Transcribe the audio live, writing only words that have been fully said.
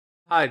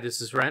Hi,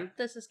 this is Ren,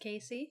 This is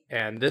Casey.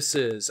 and this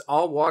is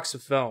All Walks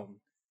of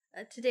Film.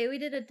 Today we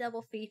did a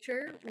double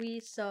feature. We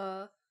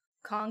saw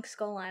Kong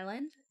Skull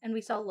Island and we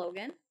saw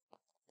Logan.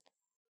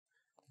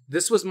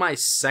 This was my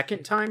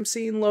second time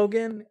seeing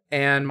Logan,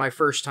 and my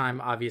first time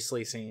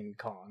obviously seeing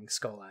Kong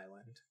Skull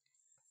Island.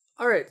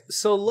 Alright,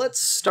 so let's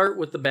start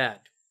with the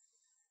bad.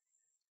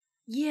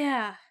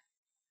 Yeah.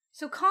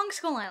 So Kong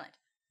Skull Island.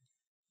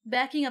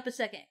 Backing up a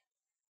second.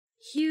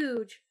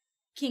 Huge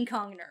King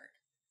Kong nerd.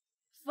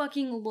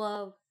 Fucking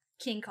love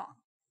King Kong.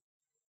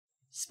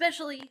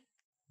 Especially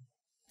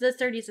the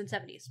 30s and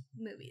 70s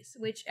movies,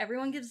 which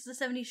everyone gives the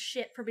 70s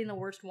shit for being the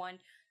worst one.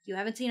 You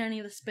haven't seen any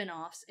of the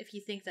spin-offs if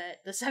you think that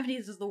the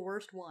 70s is the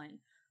worst one.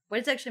 But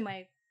it's actually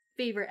my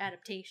favorite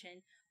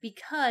adaptation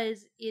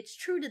because it's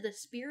true to the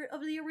spirit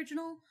of the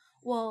original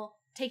while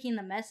taking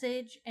the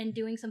message and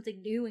doing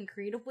something new and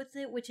creative with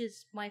it, which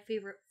is my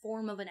favorite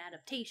form of an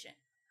adaptation.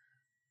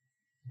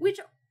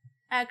 Which,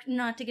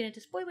 not to get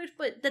into spoilers,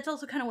 but that's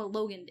also kind of what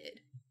Logan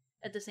did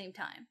at the same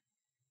time.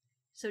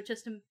 So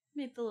just to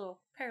make the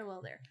little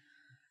parallel there.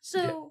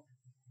 So,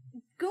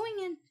 going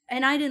in,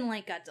 and I didn't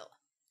like Godzilla.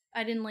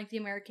 I didn't like the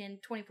American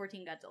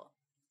 2014 Godzilla.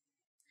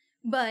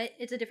 But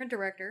it's a different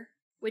director,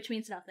 which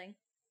means nothing.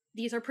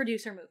 These are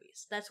producer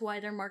movies. That's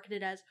why they're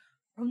marketed as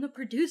from the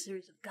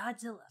producers of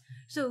Godzilla.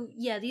 So,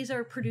 yeah, these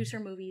are producer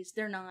movies.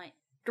 They're not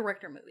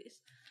director movies.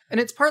 And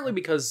it's partly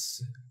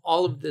because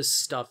all of this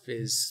stuff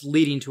is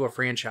leading to a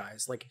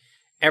franchise. Like,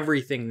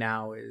 everything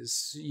now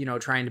is,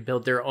 trying to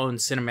build their own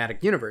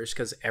cinematic universe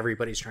because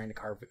everybody's trying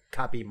to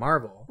copy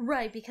Marvel.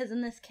 Right, because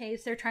in this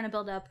case, they're trying to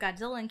build up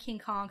Godzilla and King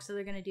Kong, so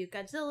they're going to do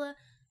Godzilla,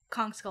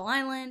 Kong Skull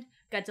Island,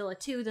 Godzilla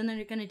 2, then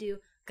they're going to do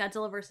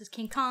Godzilla vs.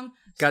 King Kong.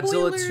 Spoilers.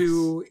 Godzilla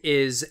 2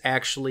 is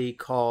actually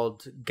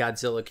called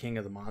Godzilla King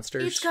of the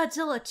Monsters. It's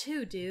Godzilla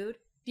 2, dude.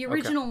 The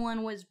original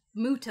one was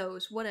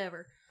Mutos,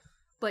 whatever.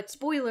 But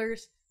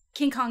spoilers,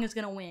 King Kong is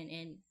going to win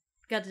in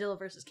Godzilla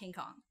vs. King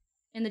Kong.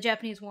 In the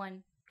Japanese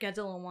one,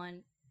 Godzilla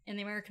won. In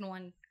the American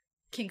one,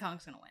 King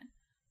Kong's going to win.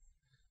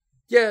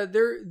 Yeah,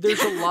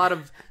 there's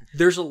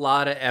a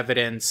lot of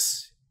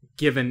evidence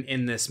given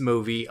in this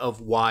movie of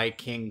why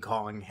King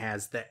Kong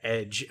has the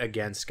edge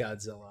against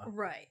Godzilla.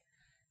 Right.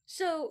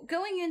 So,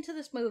 going into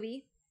this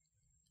movie,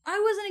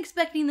 I wasn't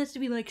expecting this to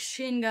be like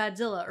Shin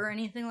Godzilla or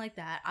anything like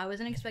that. I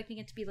wasn't expecting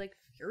it to be like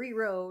Fury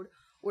Road,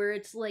 where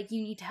it's like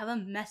you need to have a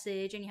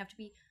message and you have to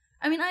be...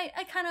 I mean, I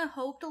kind of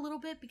hoped a little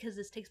bit because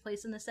this takes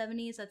place in the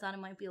 70s. I thought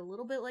it might be a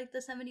little bit like the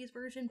 70s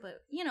version,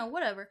 but,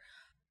 whatever.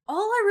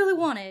 All I really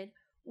wanted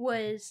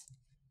was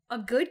a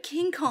good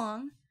King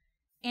Kong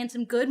and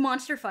some good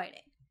monster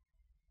fighting.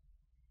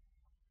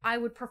 I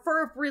would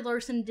prefer if Brie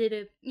Larson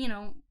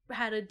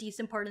had a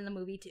decent part in the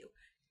movie too.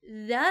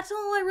 That's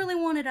all I really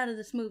wanted out of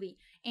this movie,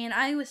 and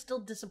I was still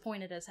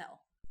disappointed as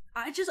hell.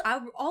 All I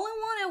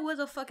wanted was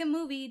a fucking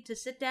movie to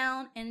sit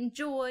down and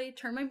enjoy,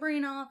 turn my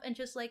brain off, and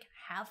just,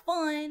 have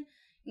fun,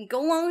 and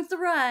go along with the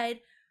ride,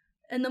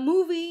 and the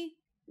movie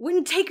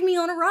wouldn't take me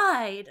on a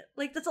ride.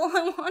 That's all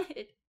I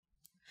wanted.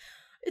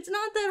 It's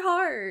not that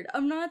hard.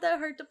 I'm not that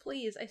hard to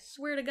please, I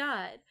swear to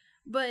God.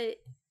 But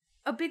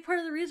a big part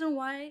of the reason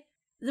why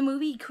the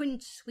movie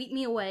couldn't sweep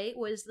me away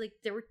was,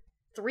 there were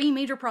three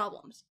major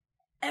problems.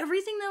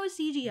 Everything that was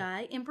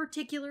CGI, in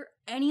particular,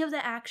 any of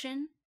the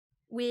action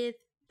with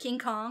King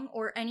Kong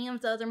or any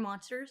of the other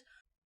monsters,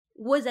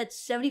 was at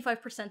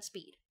 75%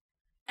 speed.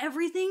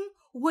 Everything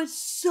was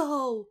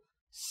so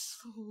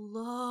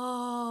slow.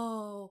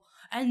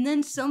 And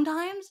then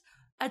sometimes,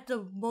 at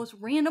the most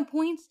random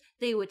points,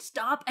 they would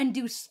stop and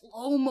do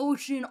slow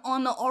motion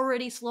on the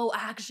already slow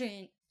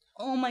action.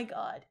 Oh my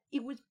god.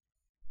 It was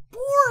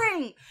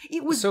boring.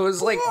 It was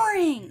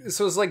boring.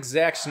 So it was like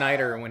Zack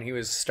Snyder when he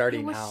was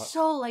starting out. It was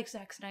so like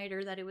Zack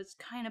Snyder that it was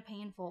kind of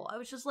painful. I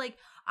was just like,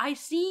 I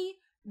see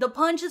the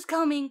punch is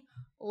coming.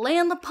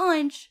 Land the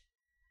punch.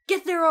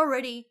 Get there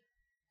already.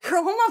 You're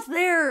almost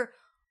there.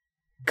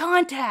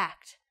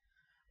 Contact.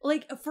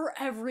 For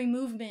every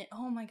movement.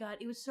 Oh my god,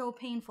 it was so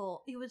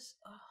painful. It was...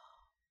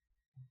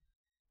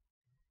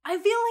 I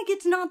feel like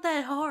it's not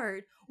that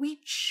hard.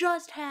 We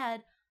just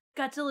had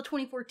Godzilla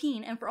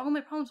 2014, and for all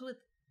my problems with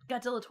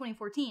Godzilla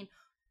 2014,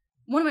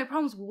 one of my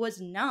problems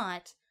was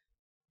not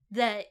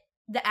that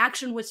the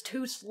action was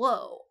too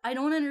slow. I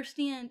don't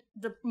understand.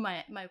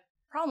 My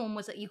problem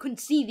was that you couldn't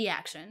see the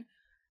action,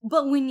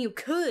 but when you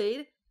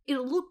could, it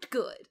looked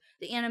good.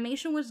 The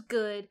animation was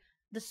good,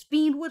 the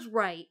speed was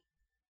right,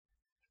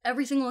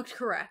 everything looked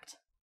correct.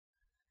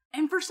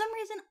 And for some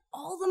reason,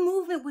 all the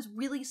movement was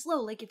really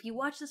slow. If you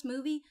watch this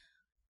movie,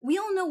 we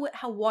all know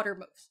how water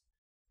moves.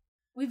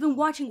 We've been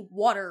watching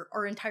water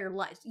our entire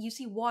lives. You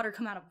see water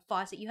come out of a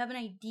faucet. You have an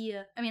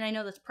idea. I mean, I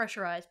know that's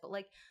pressurized, but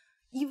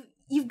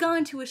you've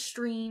gone to a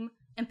stream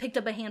and picked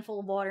up a handful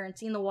of water and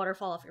seen the water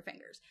fall off your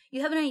fingers.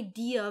 You have an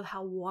idea of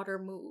how water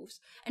moves.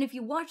 And if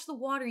you watch the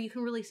water, you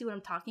can really see what I'm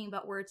talking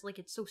about, where it's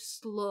it's so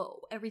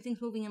slow.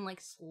 Everything's moving in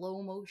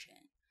slow motion.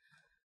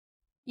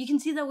 You can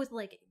see that with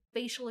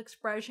facial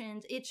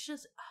expressions. It's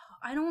just,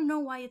 I don't know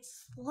why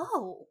it's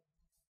slow.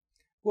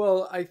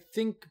 Well, I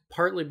think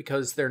partly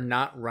because they're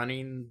not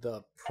running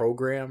the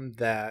program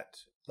that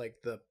like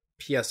the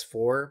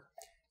PS4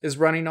 is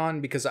running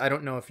on, because I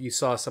don't know if you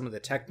saw some of the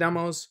tech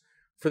demos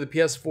for the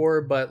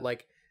PS4, but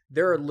like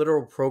there are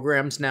literal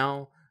programs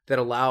now that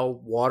allow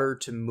water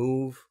to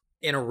move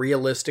in a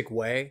realistic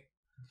way.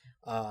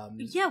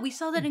 Yeah, we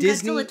saw that in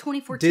Disney, Godzilla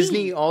 2014.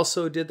 Disney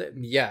also did that.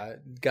 Yeah,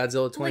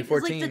 Godzilla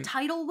 2014. Like the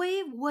tidal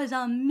wave was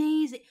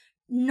amazing.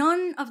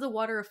 None of the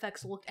water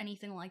effects looked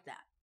anything like that.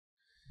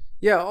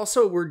 Yeah,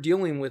 also we're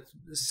dealing with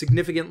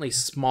significantly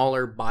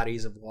smaller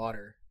bodies of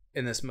water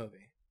in this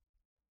movie.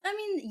 I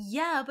mean,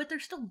 yeah, but they're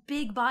still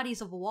big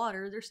bodies of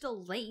water. They're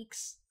still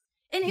lakes.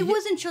 And it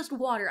wasn't just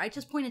water. I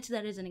just pointed to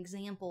that as an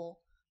example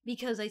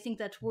because I think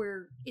that's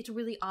where it's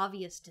really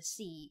obvious to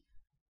see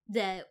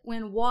that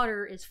when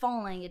water is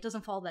falling, it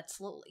doesn't fall that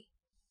slowly.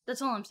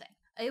 That's all I'm saying.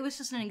 It was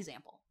just an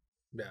example.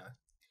 Yeah.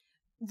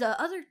 The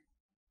other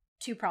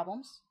two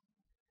problems,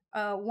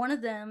 one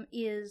of them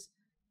is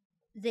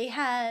they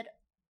had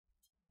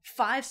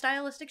 5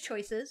 stylistic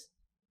choices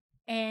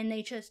and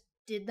they just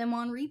did them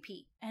on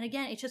repeat. And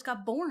again, it just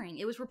got boring.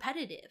 It was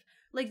repetitive.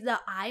 Like the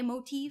eye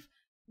motif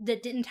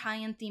that didn't tie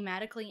in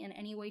thematically in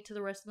any way to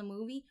the rest of the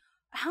movie.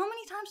 How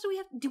many times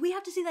do we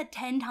have to see that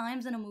 10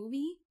 times in a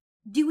movie?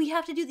 Do we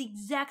have to do the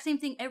exact same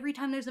thing every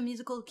time there's a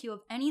musical cue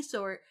of any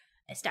sort,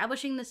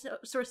 establishing the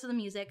source of the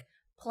music,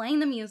 playing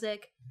the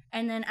music,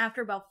 and then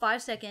after about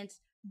 5 seconds,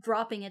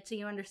 dropping it so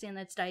you understand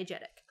that it's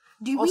diegetic?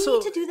 Do we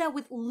need to do that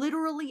with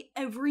literally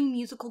every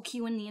musical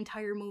cue in the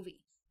entire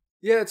movie?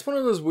 Yeah, it's one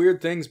of those weird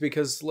things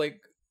because,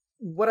 like,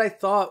 what I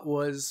thought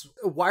was,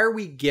 why are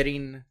we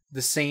getting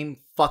the same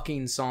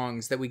fucking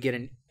songs that we get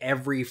in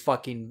every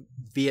fucking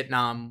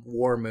Vietnam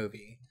War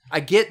movie?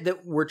 I get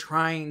that we're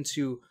trying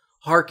to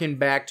harken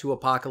back to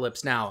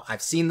Apocalypse Now.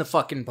 I've seen the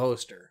fucking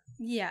poster.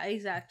 Yeah,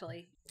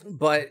 exactly.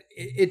 But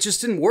it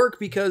just didn't work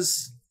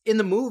because in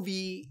the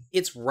movie,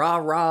 it's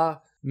rah-rah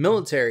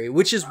military,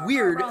 which is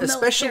weird,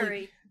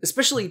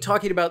 especially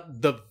talking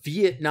about the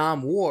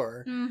Vietnam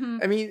War. Mm-hmm.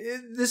 I mean,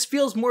 this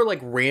feels more like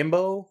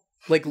Rambo,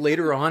 like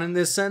later on in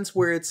this sense,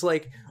 where it's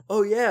like,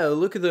 oh yeah,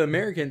 look at the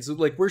Americans,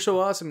 like we're so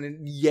awesome.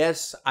 And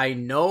yes, I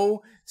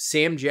know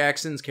Sam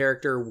Jackson's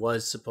character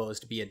was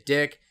supposed to be a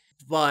dick,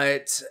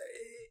 but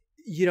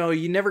you know,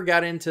 you never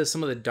got into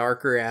some of the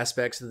darker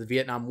aspects of the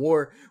Vietnam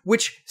War,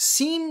 which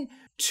seem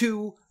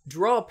to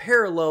draw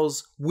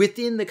parallels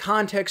within the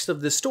context of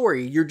the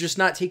story. You're just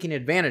not taking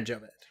advantage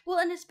of it. Well,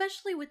 and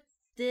especially with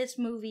this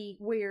movie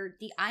where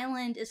the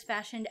island is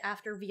fashioned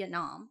after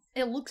Vietnam.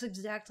 It looks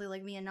exactly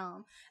like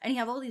Vietnam. And you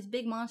have all these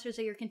big monsters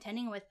that you're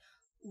contending with.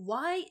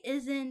 Why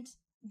isn't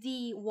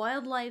the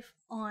wildlife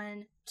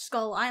on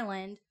Skull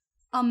Island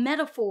a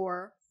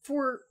metaphor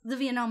for the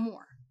Vietnam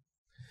War?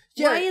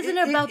 Yeah, why isn't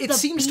it about it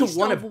seems to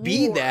want to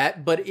be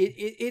that, but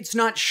it's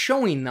not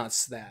showing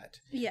us that.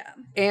 Yeah.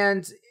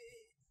 And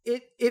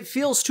it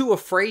feels too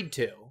afraid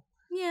to.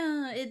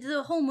 Yeah,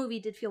 the whole movie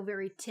did feel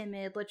very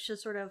timid. Let's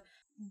just sort of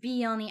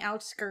be on the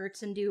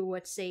outskirts and do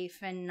what's safe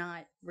and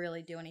not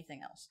really do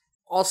anything else.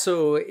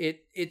 Also,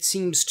 it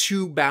seems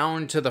too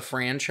bound to the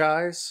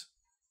franchise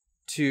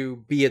to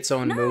be its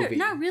own movie.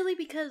 Not really,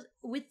 because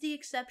with the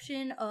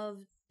exception of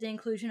the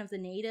inclusion of the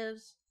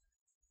natives,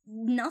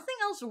 nothing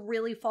else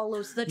really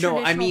follows the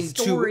traditional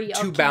story of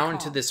too King bound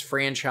Kong. To this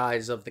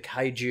franchise of the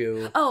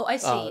kaiju. Oh, I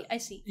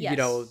see. Yes. You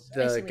know,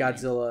 the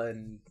Godzilla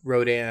and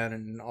Rodan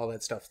and all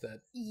that stuff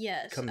that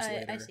comes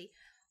later. I see.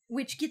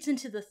 Which gets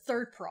into the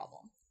third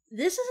problem.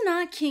 This is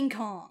not King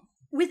Kong.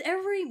 With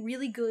every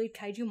really good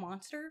kaiju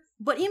monster,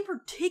 but in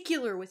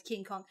particular with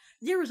King Kong,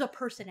 there is a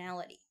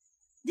personality.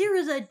 There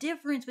is a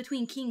difference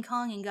between King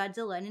Kong and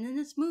Godzilla, and in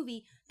this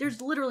movie,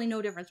 there's literally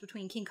no difference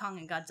between King Kong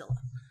and Godzilla.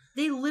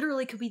 They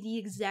literally could be the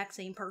exact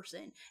same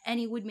person, and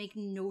it would make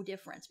no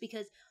difference,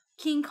 because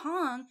King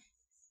Kong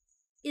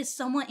is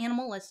somewhat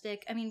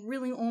animalistic. I mean,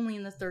 really only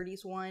in the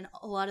 30s one.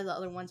 A lot of the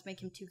other ones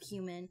make him too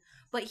human,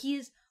 but he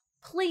is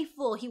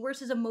playful. He wears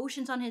his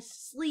emotions on his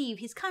sleeve.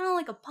 He's kind of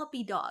like a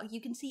puppy dog.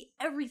 You can see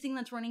everything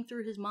that's running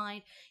through his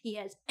mind. He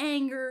has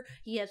anger,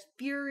 he has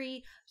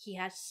fury, he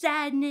has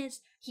sadness,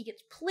 he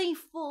gets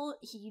playful,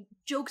 he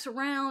jokes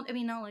around. I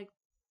mean, not like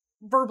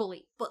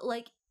verbally, but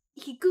like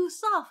he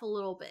goofs off a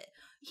little bit.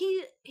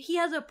 He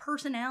has a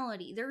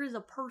personality. There is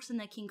a person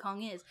that King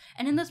Kong is.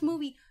 And in this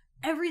movie,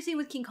 every scene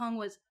with King Kong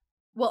was,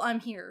 well, I'm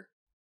here.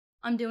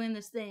 I'm doing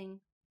this thing.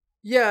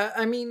 Yeah,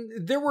 I mean,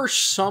 there were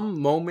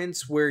some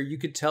moments where you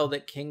could tell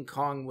that King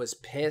Kong was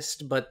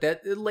pissed, but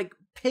that, like,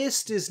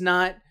 pissed is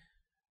not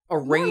a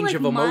range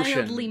of emotion.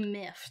 Mildly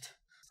miffed.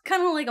 It's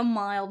kind of like a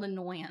mild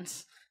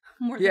annoyance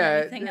more than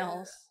anything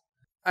else.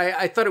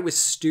 I thought it was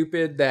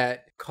stupid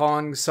that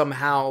Kong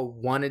somehow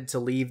wanted to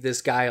leave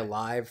this guy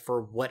alive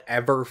for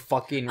whatever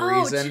fucking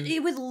reason.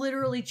 It was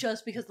literally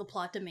just because the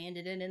plot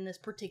demanded it in this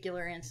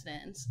particular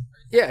instance.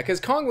 Yeah, because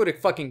Kong would have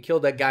fucking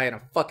killed that guy in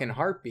a fucking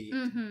heartbeat.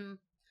 Mm-hmm.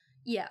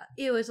 Yeah,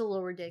 it was a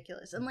little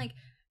ridiculous. And, like,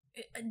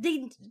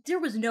 there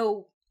was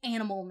no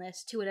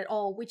animalness to it at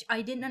all, which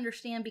I didn't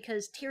understand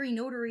because Terry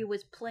Notary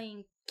was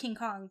playing King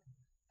Kong,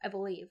 I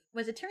believe.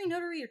 Was it Terry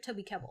Notary or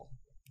Toby Kebbell?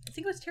 I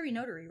think it was Terry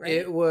Notary, right?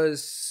 It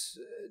was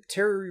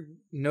Terry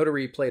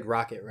Notary played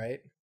Rocket,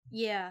 right?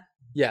 Yeah.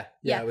 Yeah,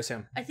 it was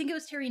him. I think it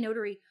was Terry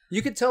Notary.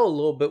 You could tell a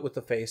little bit with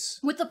the face.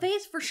 With the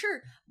face, for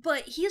sure.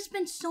 But he has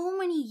spent so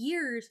many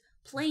years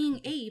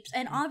playing apes,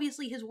 and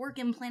obviously his work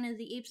in Planet of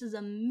the Apes is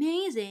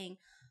amazing.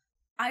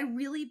 I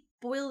really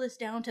boil this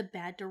down to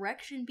bad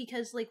direction,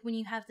 because, like, when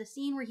you have the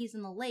scene where he's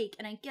in the lake,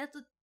 and I get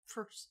that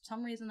for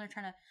some reason they're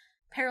trying to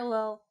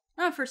parallel...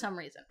 Not for some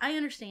reason. I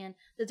understand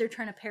that they're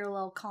trying to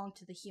parallel Kong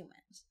to the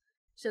humans.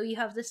 So you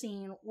have the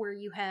scene where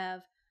you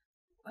have...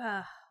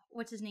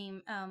 what's his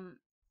name?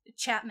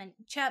 Chapman.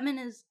 Chapman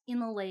is in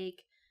the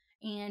lake,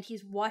 and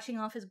he's washing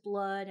off his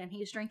blood, and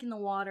he's drinking the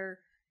water,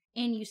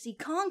 and you see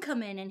Kong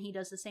come in, and he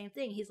does the same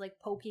thing. He's, like,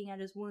 poking at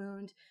his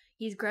wound.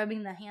 He's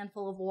grabbing the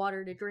handful of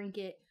water to drink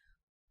it.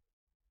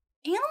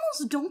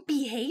 Animals don't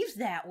behave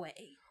that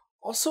way.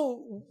 Also,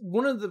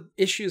 one of the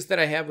issues that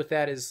I have with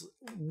that is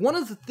one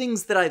of the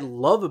things that I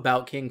love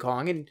about King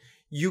Kong, and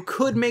you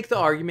could make the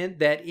argument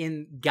that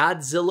in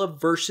Godzilla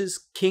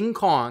versus King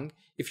Kong,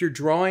 if you're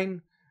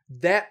drawing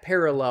that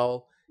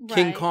parallel, right,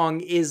 King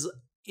Kong is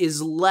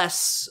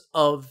less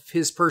of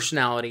his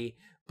personality,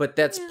 but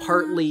that's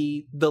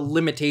partly the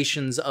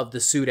limitations of the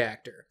suit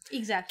actor.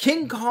 Exactly.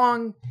 King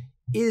Kong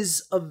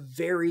is a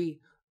very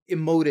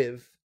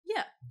emotive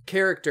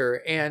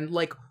character, and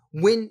like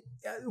when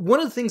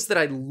one of the things that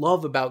I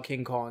love about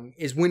King Kong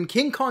is when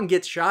King Kong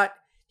gets shot,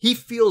 he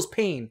feels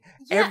pain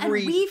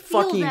every and we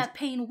fucking feel that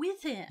pain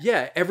with him.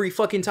 Yeah, every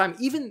fucking time.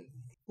 Even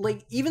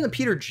the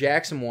Peter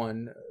Jackson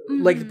one,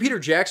 like the Peter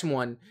Jackson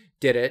one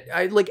did it.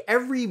 I like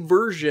every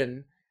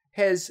version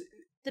has.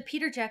 The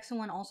Peter Jackson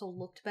one also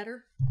looked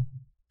better.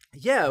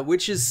 Yeah,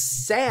 which is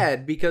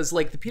sad because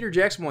like the Peter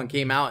Jackson one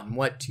came out in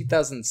what,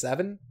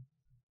 2007?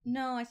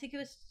 No, I think it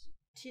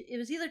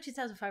was either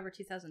 2005 or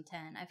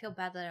 2010. I feel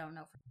bad that I don't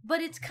know. But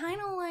it's kind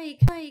of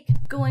like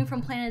going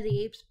from Planet of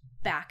the Apes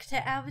back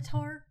to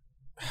Avatar.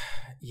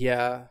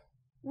 Yeah.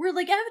 Where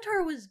like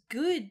Avatar was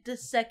good the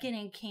second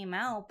it came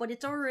out, but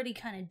it's already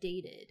kind of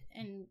dated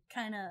and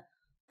kind of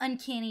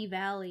uncanny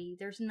valley.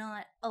 There's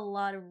not a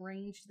lot of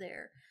range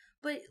there.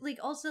 But like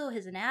also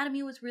his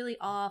anatomy was really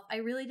off. I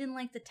really didn't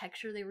like the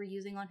texture they were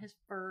using on his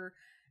fur.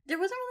 There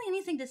wasn't really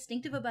anything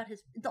distinctive about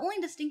his... The only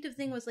distinctive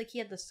thing was like he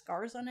had the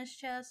scars on his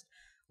chest,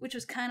 which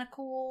was kind of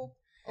cool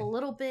a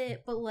little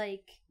bit, but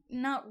like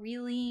not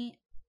really.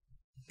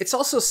 It's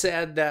also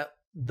sad that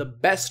the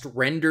best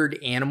rendered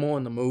animal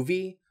in the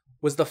movie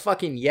was the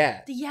fucking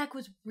yak. The yak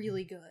was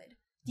really good.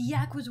 The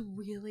yak was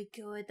really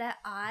good. That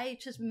eye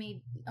just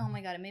made... Oh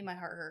my god, it made my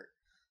heart hurt.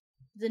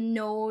 The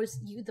nose,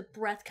 the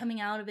breath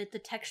coming out of it, the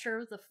texture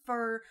of the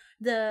fur,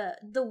 the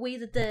way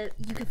that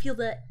you could feel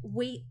the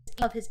weight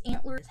of his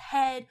antlers,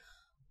 head.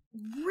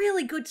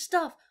 Really good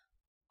stuff.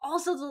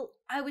 Also,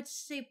 I would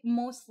say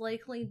most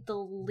likely the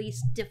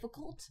least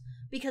difficult,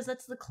 because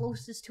that's the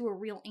closest to a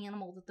real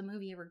animal that the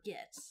movie ever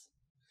gets.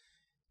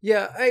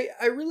 Yeah,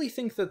 I really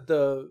think that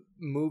the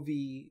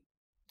movie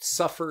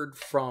suffered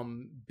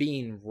from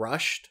being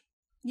rushed.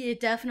 Yeah,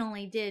 it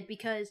definitely did,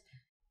 because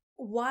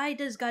why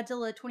does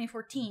Godzilla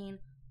 2014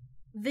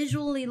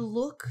 visually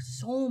look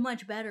so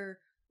much better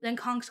than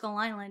Kong Skull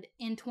Island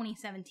in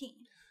 2017?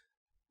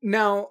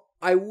 Now,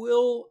 I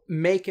will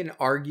make an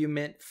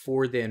argument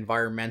for the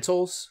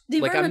environmentals.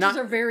 The environmentals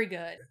are very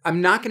good.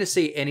 I'm not going to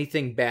say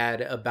anything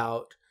bad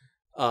about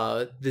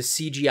the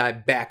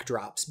CGI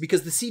backdrops,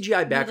 because the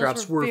CGI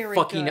backdrops were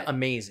fucking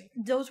amazing.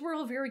 Those were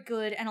all very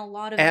good, and a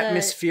lot of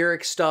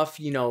atmospheric stuff,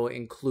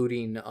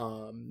 including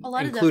a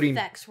lot of the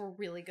effects were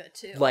really good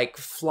too. Like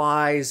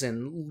flies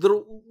and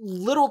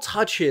little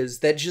touches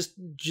that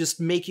just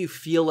make you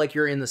feel like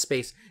you're in the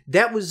space.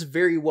 That was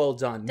very well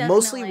done. Definitely.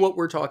 Mostly what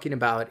we're talking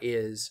about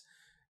is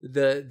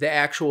the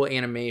actual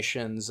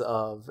animations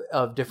of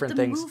different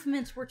things. The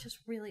movements were just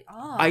really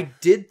off. I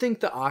did think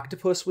the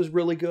octopus was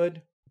really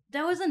good.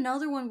 That was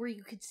another one where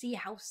you could see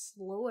how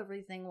slow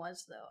everything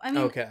was, though. I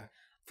mean,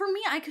 for me,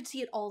 I could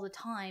see it all the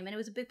time, and it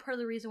was a big part of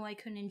the reason why I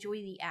couldn't enjoy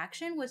the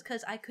action was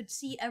because I could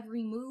see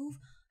every move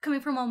coming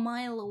from a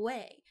mile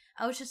away.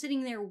 I was just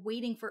sitting there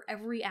waiting for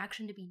every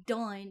action to be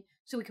done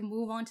so we can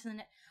move on to the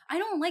next. I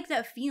don't like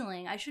that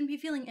feeling. I shouldn't be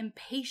feeling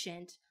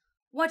impatient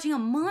watching a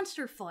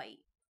monster fight.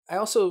 I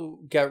also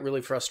got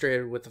really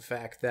frustrated with the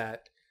fact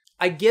that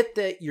I get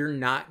that you're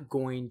not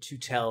going to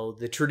tell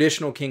the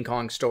traditional King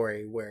Kong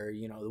story where,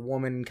 the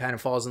woman kind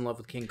of falls in love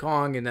with King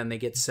Kong and then they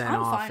get sent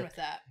off. I'm fine with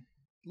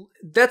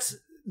that.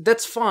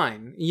 That's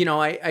fine.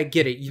 I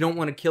get it. You don't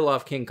want to kill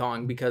off King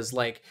Kong because,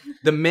 like,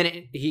 the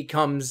minute he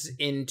comes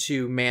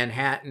into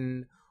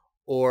Manhattan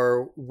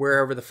or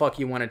wherever the fuck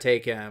you want to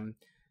take him,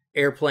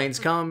 airplanes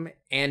come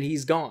and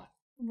he's gone.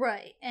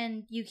 Right.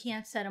 And you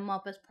can't set him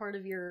up as part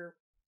of your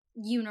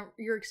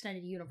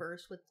extended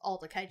universe with all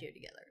the kaiju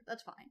together.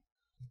 That's fine.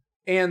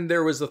 And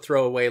there was a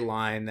throwaway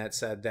line that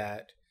said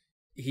that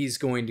he's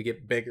going to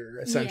get bigger,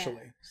 essentially.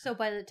 Yeah. So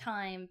by the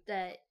time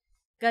that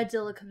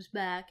Godzilla comes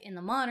back in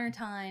the modern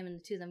time and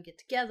the two of them get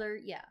together,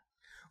 yeah.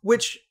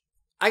 Which,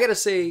 I gotta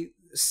say,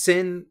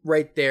 sin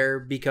right there,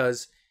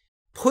 because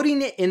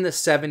putting it in the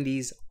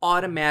 70s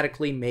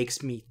automatically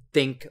makes me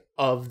think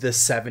of the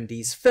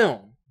 70s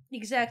film.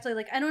 Exactly.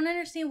 Like, I don't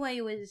understand why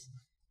it was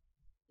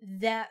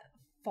that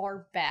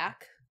far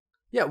back.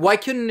 Yeah, why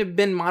couldn't it have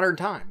been modern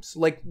times?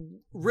 Like,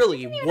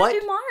 really, what?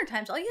 Do modern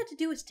times. All you have to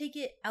do is take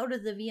it out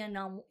of the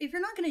Vietnam. If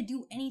you're not going to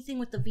do anything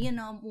with the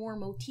Vietnam War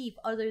motif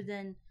other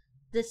than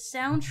the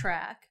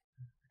soundtrack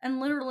and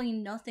literally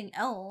nothing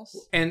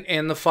else,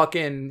 and the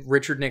fucking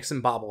Richard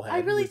Nixon bobblehead. I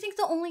really think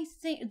the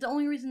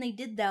only reason they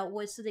did that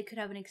was so they could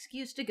have an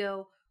excuse to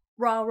go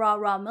rah rah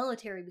rah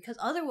military, because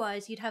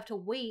otherwise you'd have to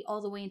wait all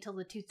the way until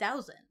the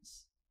 2000s.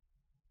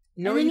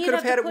 No, you could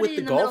have had it with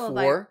the Gulf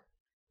War.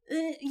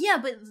 Yeah,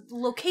 but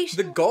location.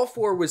 The Gulf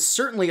War was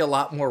certainly a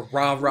lot more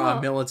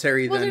rah-rah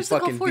military than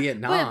fucking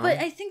Vietnam. But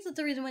I think that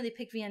the reason why they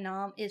picked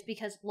Vietnam is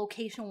because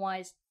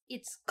location-wise,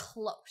 it's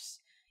close.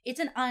 It's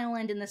an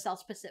island in the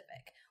South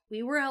Pacific.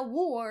 We were at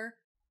war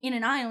in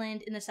an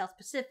island in the South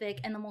Pacific,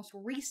 and the most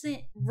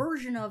recent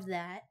version of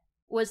that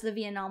was the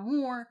Vietnam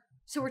War,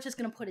 so we're just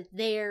going to put it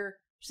there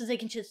so they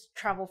can just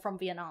travel from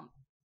Vietnam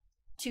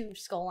to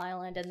Skull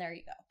Island, and there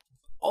you go.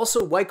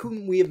 Also, why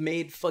couldn't we have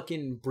made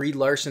fucking Brie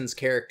Larson's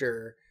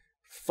character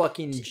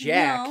fucking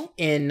Jack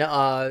in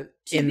the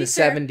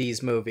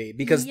 70s movie?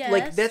 Because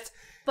like that's,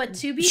 but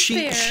to be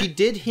fair, she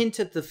did hint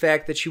at the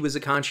fact that she was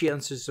a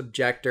conscientious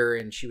objector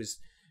and she was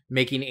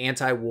making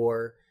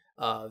anti-war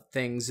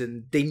things,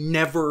 and they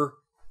never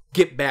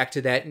get back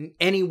to that in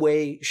any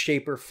way,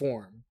 shape, or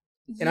form.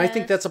 And I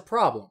think that's a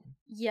problem.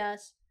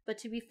 Yes, but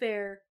to be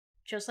fair,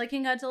 just like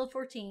in Godzilla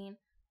 14,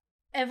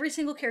 every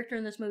single character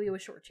in this movie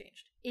was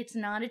shortchanged. It's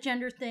not a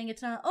gender thing.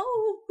 It's not,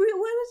 oh, why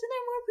wasn't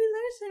there more Brie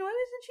Larson? Why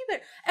wasn't she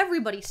better?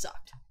 Everybody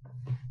sucked.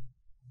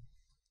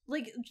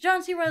 Like,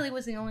 John C. Reilly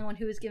was the only one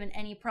who was given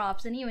any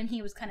props, and even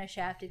he was kind of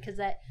shafted, because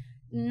that,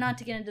 not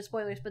to get into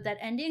spoilers, but that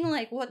ending,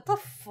 like, what the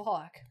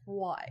fuck?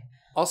 Why?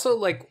 Also,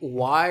 like,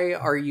 why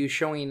are you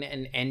showing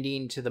an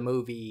ending to the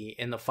movie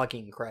in the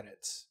fucking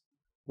credits?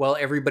 While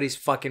everybody's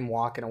fucking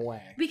walking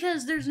away.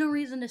 Because there's no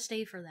reason to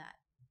stay for that.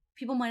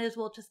 People might as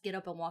well just get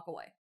up and walk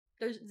away.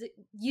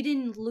 You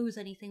didn't lose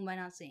anything by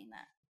not seeing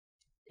that.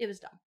 It was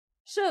dumb.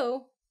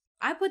 So,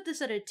 I put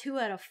this at a 2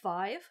 out of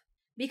 5,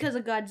 because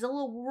a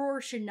Godzilla roar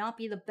should not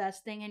be the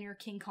best thing in your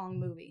King Kong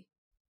movie.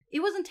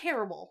 It wasn't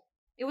terrible.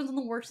 It wasn't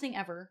the worst thing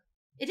ever.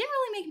 It didn't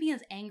really make me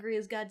as angry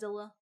as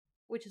Godzilla,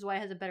 which is why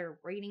it has a better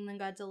rating than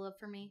Godzilla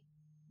for me.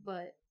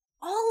 But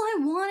all I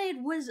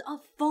wanted was a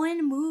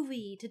fun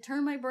movie to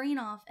turn my brain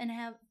off and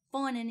have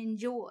fun and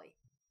enjoy.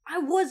 I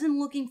wasn't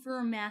looking for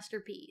a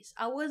masterpiece.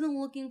 I wasn't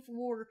looking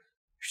for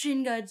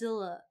Shin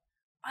Godzilla.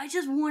 I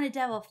just wanted to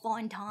have a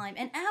fun time.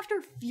 And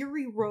after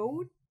Fury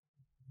Road,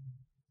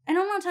 and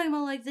I'm not talking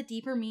about like the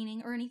deeper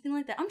meaning or anything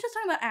like that, I'm just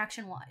talking about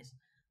action-wise.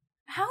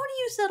 How do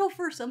you settle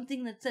for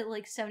something that's at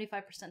like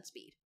 75%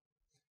 speed?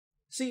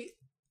 See,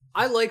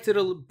 I liked it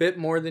a bit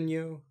more than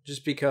you,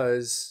 just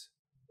because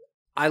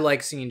I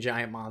like seeing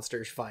giant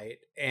monsters fight,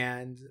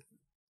 and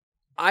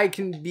I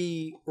can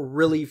be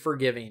really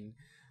forgiving,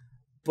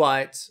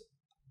 but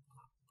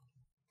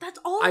that's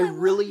all I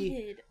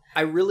wanted.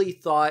 I really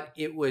thought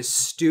it was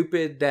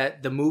stupid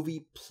that the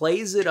movie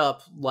plays it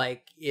up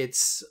like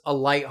it's a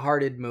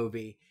lighthearted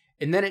movie,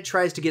 and then it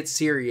tries to get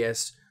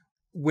serious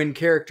when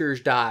characters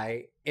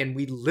die, and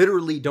we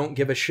literally don't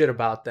give a shit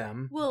about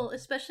them. Well,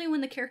 especially when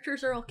the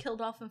characters are all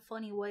killed off in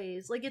funny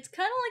ways. Like, it's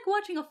kind of like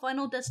watching a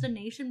Final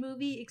Destination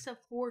movie,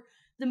 except for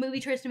the movie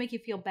tries to make you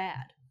feel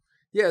bad.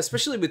 Yeah,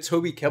 especially with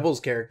Toby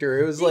Kebbell's character.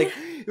 It was like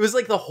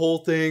the whole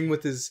thing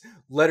with his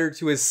letter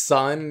to his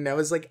son, and I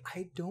was like,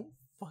 I don't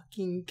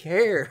fucking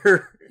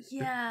care.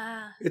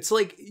 Yeah. It's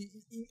like,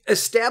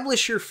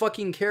 establish your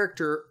fucking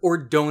character or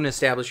don't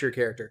establish your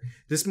character.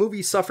 This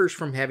movie suffers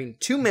from having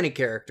too many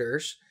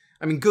characters.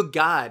 I mean, good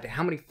God,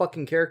 how many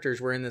fucking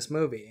characters were in this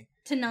movie?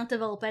 To not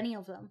develop any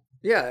of them.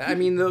 Yeah, I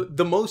mean,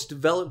 the most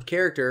developed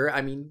character,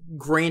 I mean,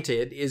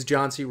 granted, is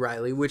John C.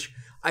 Reilly, which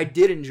I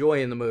did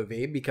enjoy in the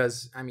movie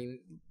because, I mean,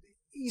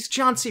 he's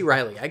John C.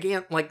 Reilly. I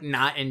can't, like,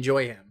 not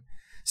enjoy him.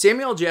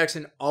 Samuel L.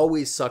 Jackson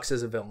always sucks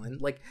as a villain.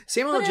 Like,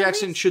 Samuel L.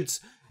 Jackson should...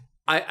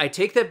 I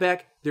take that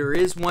back. There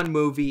is one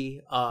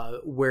movie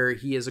where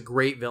he is a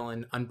great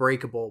villain,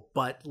 Unbreakable,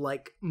 but,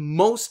 like,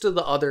 most of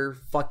the other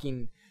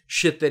fucking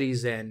shit that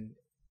he's in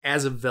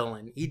as a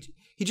villain, he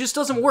just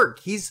doesn't work.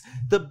 He's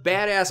the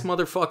badass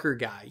motherfucker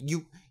guy.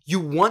 You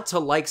want to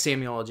like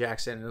Samuel L.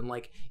 Jackson, and,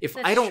 like, if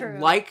I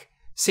don't like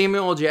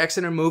Samuel L.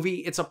 Jackson in a movie,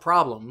 it's a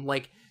problem.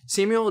 Like,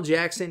 Samuel L.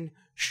 Jackson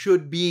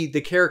should be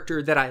the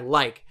character that I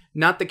like,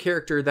 not the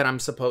character that I'm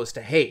supposed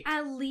to hate.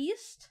 At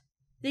least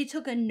they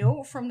took a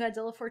note from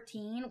Godzilla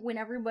 14 when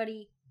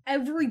everybody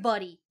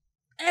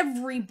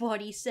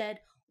said,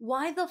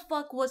 why the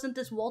fuck wasn't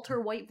this Walter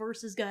White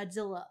versus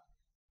Godzilla?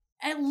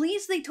 At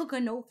least they took a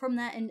note from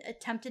that and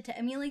attempted to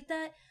emulate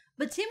that.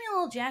 But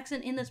Samuel L.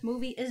 Jackson in this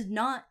movie is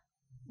not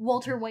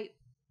Walter White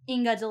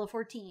in Godzilla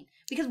 14.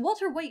 Because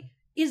Walter White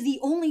is the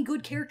only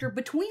good character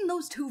between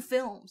those two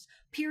films,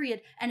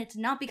 period. And it's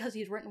not because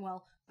he's written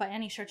well by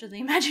any stretch of the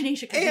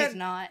imagination, because he's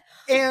not.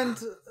 And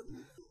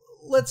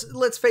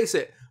let's face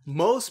it,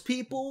 most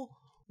people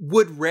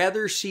would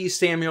rather see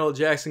Samuel L.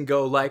 Jackson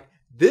go like,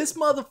 this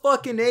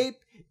motherfucking ape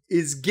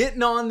is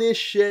getting on this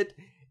shit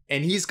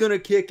and he's gonna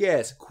kick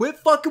ass. Quit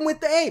fucking with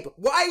the ape.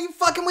 Why are you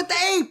fucking with the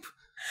ape?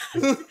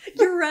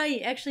 You're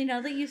right. Actually, now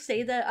that you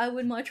say that, I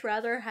would much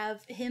rather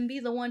have him be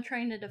the one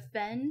trying to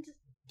defend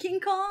King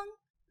Kong.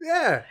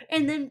 Yeah.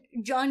 And then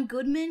John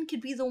Goodman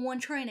could be the one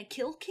trying to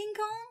kill King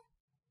Kong.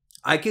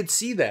 I could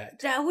see that.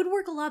 That would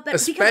work a lot better.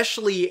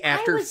 Especially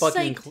after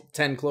fucking psyched.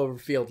 10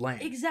 Cloverfield Lane.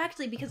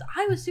 Exactly, because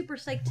I was super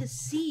psyched to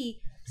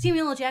see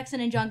Samuel L. Jackson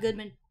and John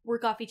Goodman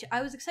work off each other.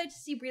 I was excited to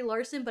see Brie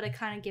Larson, but I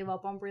kind of gave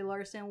up on Brie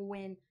Larson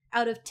when,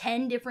 out of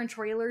 10 different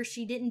trailers,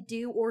 she didn't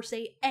do or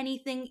say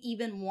anything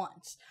even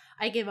once.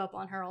 I gave up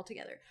on her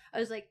altogether. I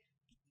was like,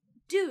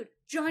 dude,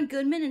 John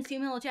Goodman and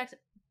Samuel L. Jackson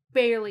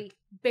barely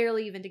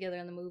even together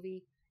in the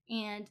movie.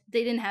 And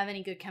they didn't have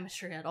any good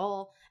chemistry at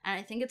all. And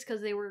I think it's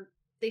because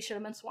they should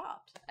have been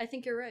swapped. I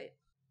think you're right.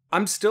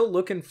 I'm still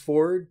looking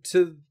forward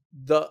to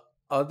the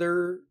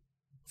other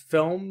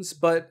films,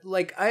 but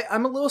like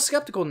I'm a little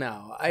skeptical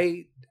now.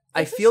 I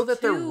feel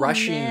that they're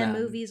rushing them.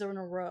 Movies in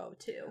a row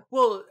too.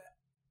 Well,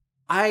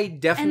 I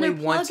definitely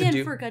want to do. And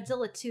their plug-in for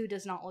Godzilla 2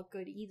 does not look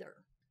good either.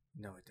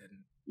 No, it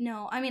didn't.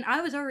 No, I mean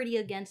I was already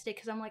against it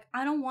because I'm like,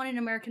 I don't want an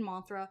American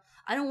Mothra.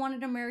 I don't want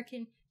an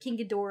American King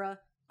Ghidorah.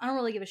 I don't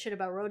really give a shit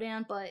about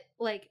Rodan, but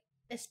like,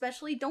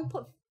 especially don't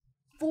put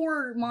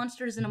 4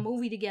 monsters in a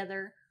movie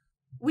together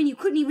when you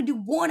couldn't even do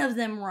one of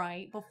them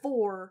right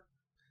before.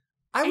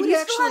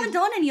 Still haven't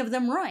done any of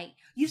them right.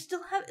 You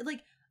still have,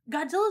 like,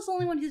 Godzilla's the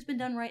only one who's been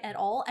done right at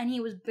all, and he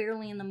was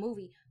barely in the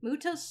movie.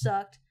 Muto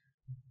sucked.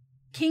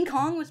 King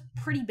Kong was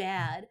pretty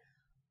bad.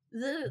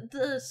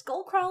 The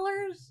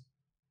Skullcrawlers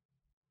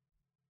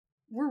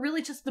were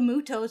really just the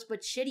Mutos,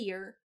 but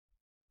shittier.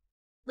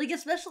 Like,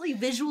 especially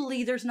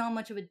visually, there's not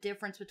much of a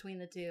difference between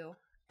the two.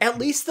 At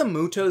least the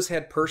Mutos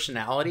had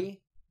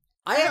personality.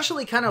 I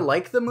actually kind of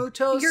like the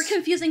Mutos. You're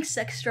confusing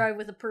sex drive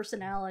with a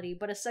personality,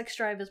 but a sex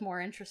drive is more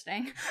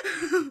interesting.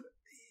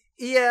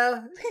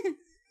 Yeah.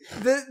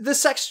 The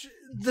sex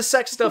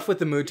stuff with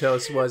the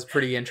Mutos was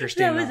pretty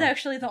interesting. That was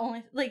actually the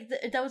only, like,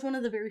 that was one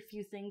of the very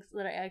few things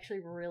that I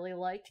actually really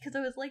liked, because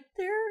I was like,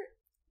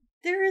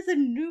 there is a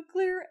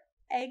nuclear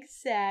egg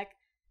sack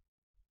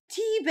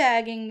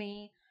teabagging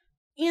me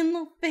in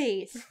the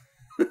face.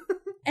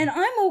 And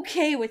I'm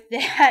okay with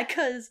that,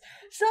 because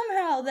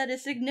somehow that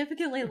is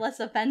significantly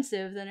less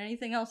offensive than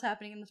anything else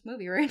happening in this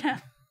movie right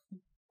now.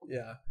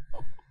 Yeah.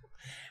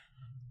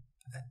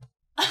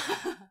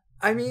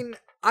 I mean,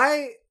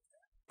 I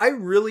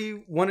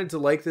really wanted to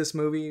like this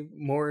movie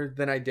more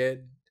than I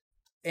did.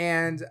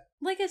 And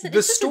like I said,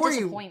 it's just a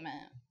disappointment.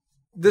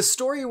 The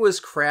story was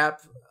crap.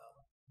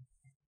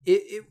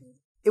 It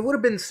would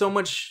have been so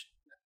much...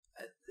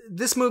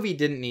 This movie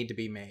didn't need to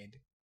be made.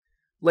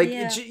 Like,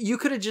 yeah. You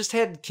could have just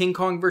had King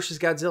Kong versus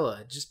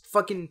Godzilla. Just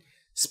fucking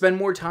spend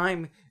more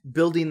time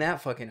building that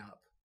fucking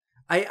up.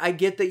 I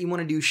get that you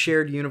want to do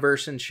shared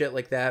universe and shit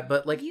like that,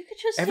 but like, you could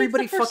just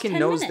everybody fucking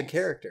knows minutes. The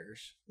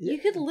characters. You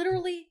could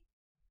literally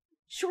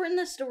shorten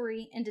the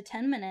story into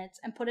 10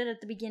 minutes and put it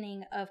at the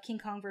beginning of King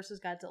Kong versus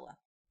Godzilla.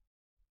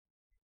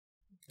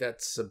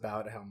 That's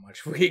about how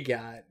much we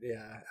got,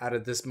 out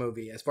of this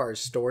movie. As far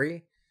as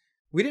story,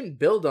 we didn't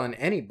build on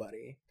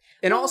anybody.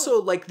 And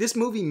also, like, this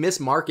movie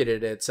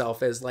mismarketed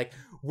itself as, like,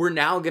 we're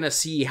now going to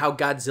see how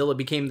Godzilla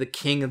became the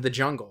king of the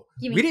jungle.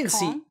 You mean we didn't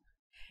Kong? See...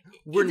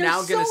 We're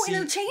now going to see...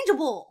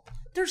 interchangeable.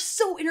 They're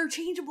so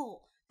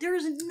interchangeable. There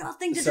is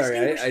nothing to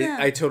distinguish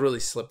them. I totally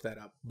slipped that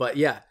up. But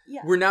yeah,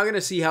 we're now going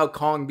to see how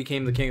Kong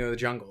became the king of the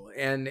jungle.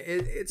 And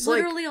it's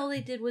literally all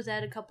they did was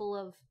add a couple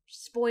of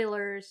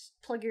spoilers,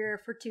 plug your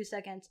ear for 2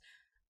 seconds,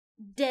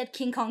 dead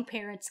King Kong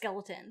parent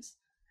skeletons.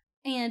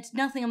 And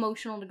nothing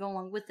emotional to go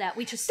along with that.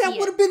 We just see that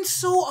would have been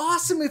so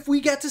awesome if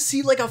we got to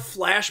see like a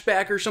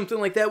flashback or something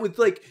like that with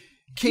like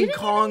King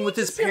Kong with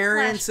his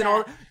parents and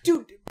all.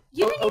 Dude,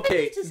 you didn't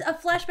even need a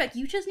flashback.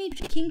 You just need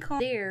King Kong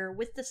there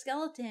with the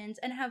skeletons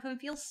and have him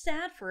feel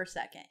sad for a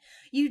second.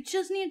 You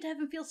just needed to have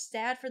him feel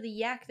sad for the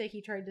yak that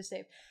he tried to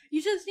save.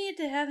 You just needed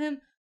to have him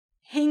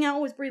hang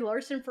out with Brie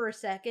Larson for a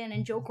second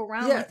and joke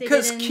around. Yeah,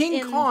 because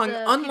King Kong,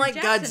 unlike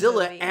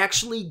Godzilla,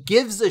 actually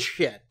gives a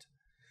shit.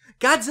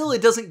 Godzilla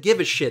doesn't give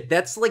a shit.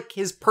 That's like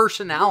his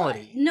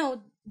personality.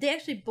 No, they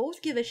actually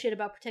both give a shit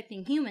about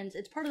protecting humans.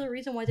 It's part of the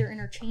reason why they're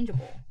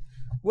interchangeable.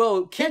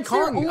 Well, King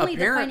Kong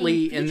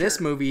apparently in this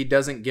movie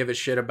doesn't give a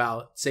shit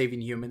about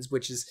saving humans,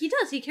 which is... He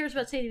does. He cares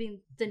about saving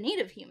the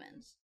native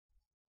humans.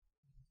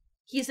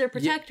 He's their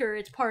protector.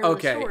 It's part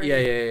of the story.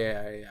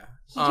 Yeah.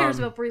 He cares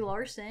about Brie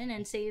Larson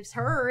and saves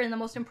her in the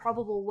most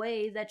improbable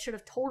way that should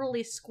have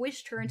totally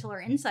squished her until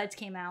her insides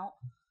came out.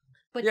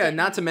 But yeah,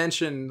 not to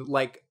mention,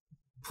 like,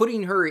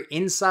 putting her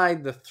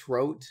inside the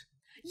throat.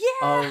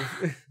 Yeah.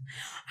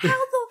 How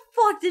the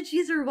fuck did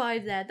she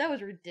survive that? That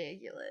was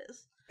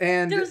ridiculous.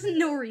 And there's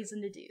no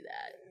reason to do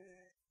that.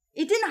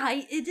 It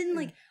didn't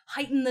like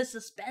heighten the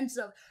suspense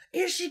of,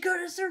 is she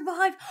gonna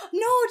survive?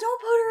 No,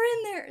 don't put her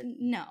in there.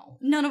 No,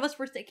 none of us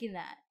were thinking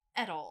that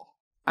at all.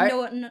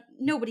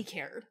 Nobody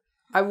cared.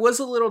 I was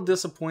a little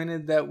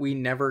disappointed that we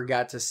never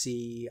got to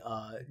see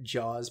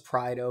Jaws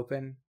pried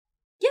open.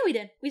 Yeah, we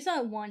did. We saw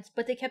it once,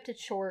 but they kept it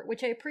short,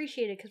 which I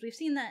appreciated because we've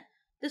seen that.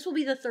 This will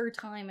be the third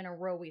time in a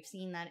row we've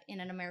seen that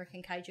in an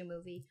American kaiju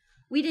movie.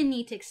 We didn't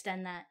need to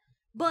extend that.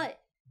 But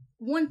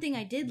one thing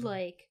I did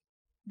like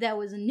that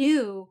was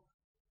new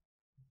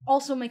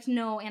also makes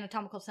no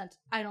anatomical sense.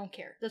 I don't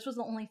care. This was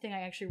the only thing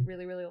I actually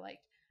really, really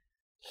liked.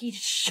 He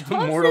shoves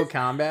Mortal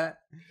Kombat?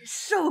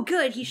 so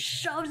good. He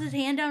shoves his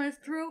hand down his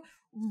throat,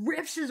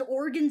 rips his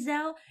organs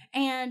out,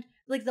 and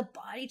like the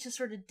body just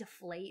sort of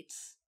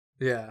deflates.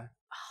 Yeah.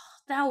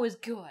 That was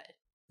good.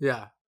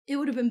 Yeah. It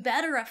would have been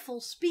better at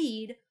full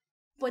speed,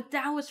 but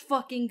that was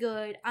fucking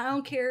good. I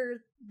don't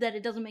care that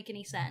it doesn't make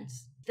any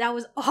sense. That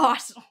was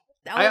awesome.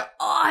 That was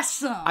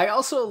awesome. I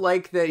also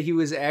like that he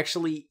was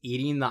actually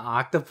eating the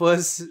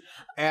octopus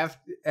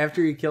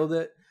after he killed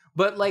it.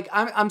 But like,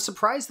 I'm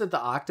surprised that the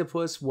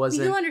octopus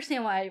wasn't. You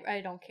understand why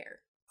I don't care.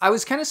 I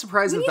was kind of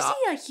surprised when that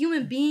you see a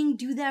human being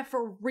do that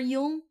for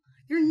real,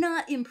 you're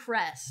not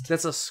impressed.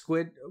 That's a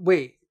squid.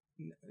 Wait,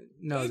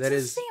 no, it's that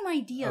is the same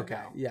idea. Okay,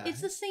 though. yeah,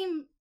 it's the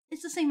same.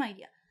 It's the same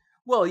idea.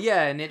 Well,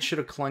 yeah, and it should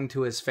have clung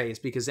to his face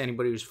because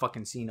anybody who's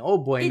fucking seen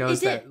Old Boy knows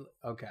that.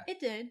 Okay, it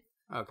did.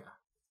 Okay.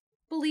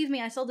 Believe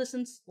me, I saw this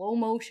in slow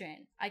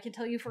motion. I can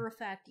tell you for a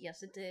fact,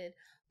 yes, it did.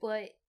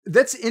 But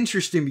that's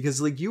interesting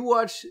because, like, you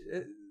watch,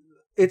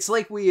 it's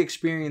like we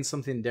experienced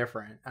something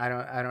different. I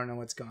don't know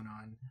what's going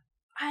on.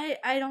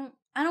 I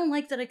don't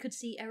like that I could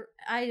see.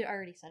 I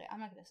already said it. I'm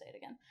not gonna say it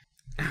again.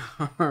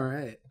 All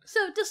right.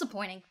 So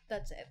disappointing.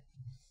 That's it.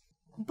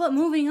 But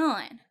moving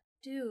on,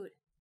 dude,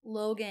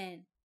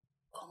 Logan.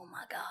 Oh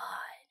my god.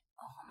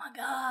 Oh my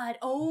god.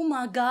 Oh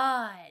my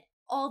god.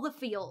 All the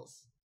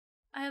feels.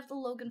 I have the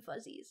Logan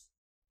fuzzies.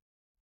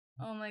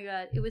 Oh my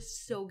god, it was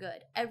so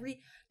good.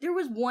 There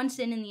was one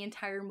sin in the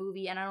entire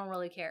movie, and I don't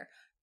really care.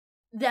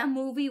 That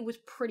movie was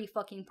pretty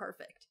fucking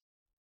perfect.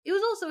 It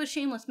was also a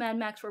shameless Mad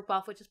Max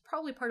ripoff, which is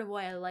probably part of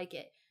why I like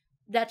it.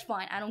 That's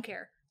fine, I don't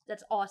care.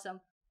 That's awesome.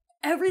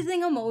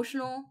 Everything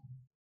emotional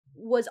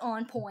was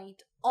on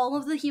point. All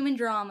of the human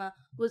drama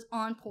was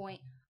on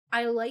point.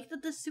 I like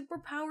that the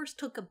superpowers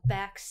took a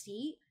back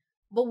seat,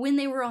 but when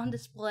they were on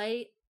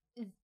display,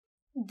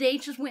 they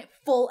just went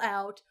full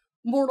out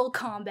Mortal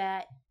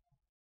Kombat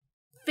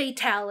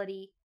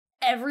fatality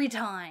every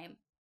time.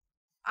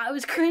 I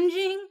was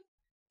cringing.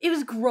 It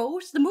was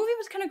gross. The movie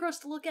was kind of gross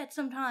to look at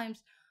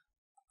sometimes.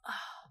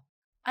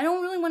 I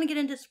don't really want to get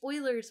into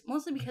spoilers,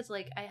 mostly because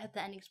like I had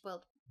the ending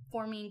spoiled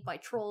for me by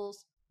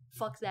trolls.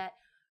 Fuck that.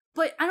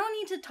 But I don't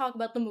need to talk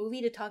about the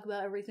movie to talk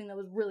about everything that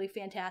was really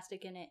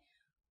fantastic in it.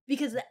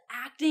 Because the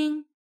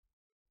acting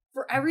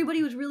for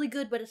everybody was really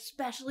good, but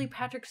especially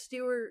Patrick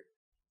Stewart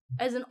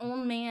as an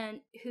old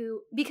man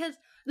because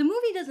the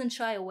movie doesn't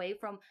shy away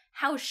from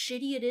how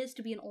shitty it is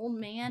to be an old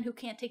man who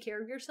can't take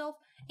care of yourself,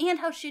 and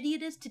how shitty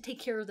it is to take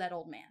care of that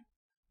old man.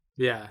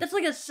 Yeah. That's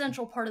like a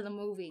central part of the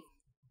movie.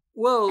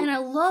 Well, and I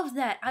love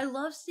that. I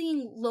love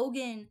seeing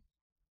Logan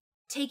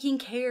taking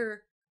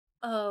care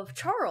of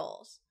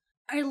Charles.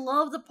 I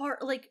love the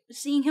part, like,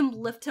 seeing him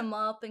lift him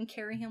up and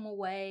carry him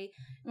away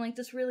in, like,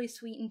 this really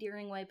sweet,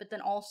 endearing way, but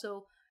then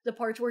also the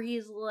parts where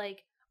he's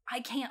like, I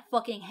can't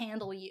fucking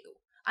handle you.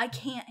 I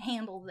can't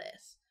handle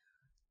this.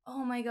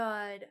 Oh my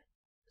god.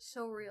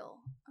 So real.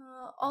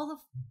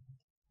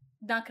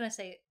 Not gonna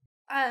say it.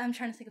 I'm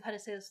trying to think of how to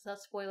say this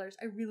without spoilers.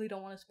 I really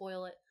don't want to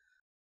spoil it.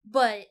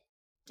 But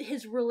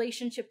his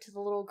relationship to the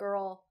little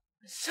girl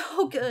was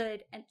so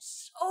good and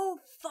so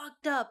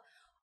fucked up.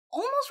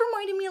 Almost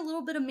reminded me a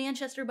little bit of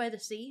Manchester by the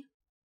Sea.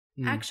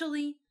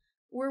 Actually,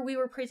 where we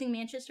were praising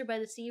Manchester by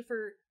the Sea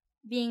for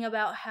being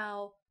about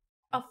how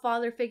a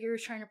father figure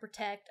is trying to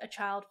protect a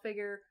child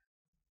figure,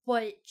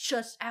 but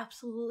just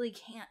absolutely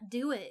can't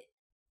do it.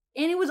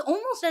 And it was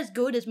almost as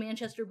good as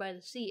Manchester by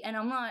the Sea. And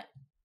I'm not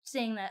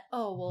saying that,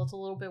 oh, well, it's a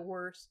little bit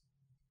worse.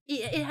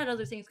 It had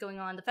other things going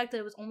on. The fact that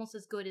it was almost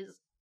as good is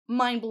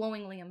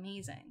mind-blowingly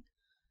amazing.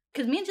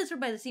 Because Manchester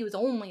by the Sea was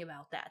only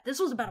about that. This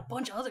was about a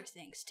bunch of other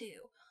things,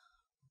 too.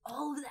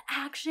 All of the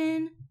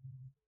action.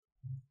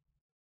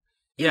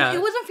 Yeah.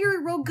 It wasn't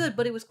Fury Road good,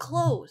 but it was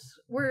close.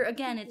 Where,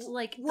 again, it's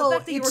like, the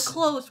fact that you were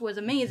close was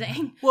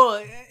amazing.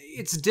 Well,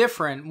 it's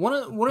different. One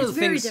of the things... It's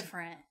very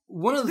different.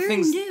 It's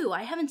very new.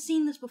 I haven't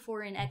seen this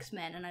before in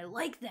X-Men, and I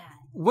like that.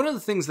 One of the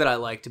things that I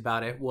liked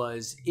about it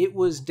was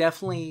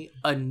definitely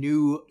a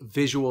new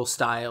visual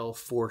style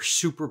for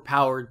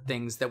superpowered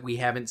things that we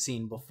haven't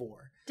seen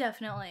before.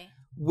 Definitely.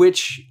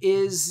 Which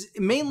is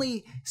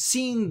mainly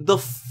seeing the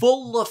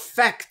full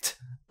effect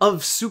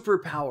of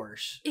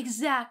superpowers.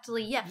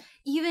 Exactly, yeah.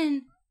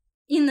 Even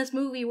in this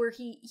movie where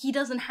he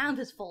doesn't have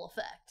his full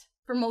effect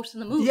for most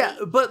of the movie. Yeah,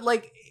 but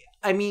like,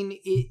 I mean,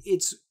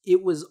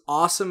 it was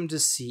awesome to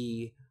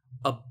see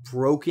a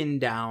broken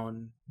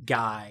down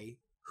guy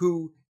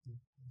who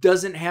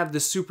doesn't have the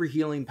super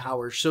healing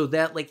power, so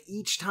that like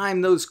each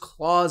time those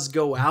claws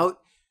go out,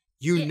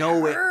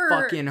 it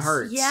fucking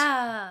hurts.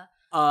 Yeah.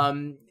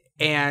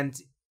 And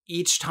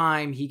each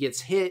time he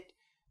gets hit,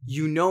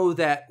 you know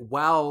that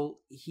while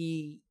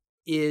he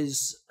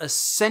is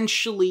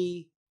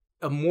essentially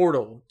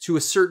immortal to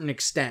a certain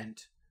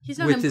extent, he's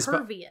not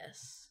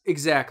impervious.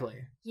 Exactly.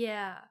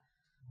 Yeah.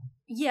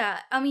 Yeah,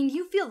 I mean,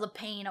 you feel the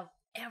pain of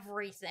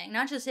everything.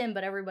 Not just him,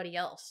 but everybody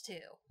else, too.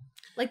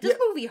 Like, this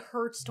movie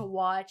hurts to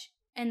watch,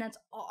 and that's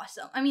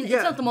awesome. I mean,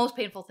 it's not the most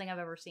painful thing I've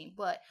ever seen,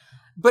 but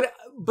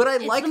I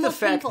like the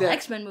fact that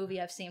X-Men movie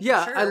I've seen.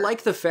 Yeah, for sure. I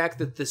like the fact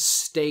that the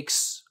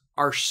stakes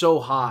are so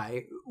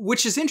high,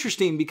 which is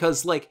interesting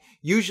because like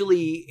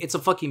usually it's a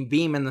fucking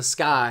beam in the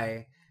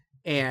sky,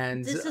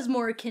 and this is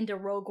more akin to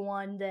Rogue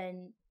One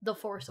than The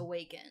Force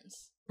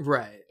Awakens,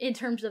 right? In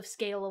terms of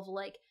scale of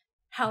like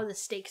how the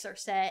stakes are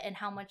set and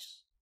how much,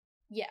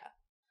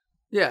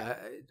 Yeah,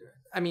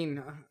 I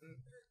mean,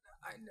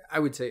 I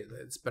would say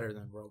that it's better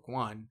than Rogue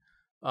One.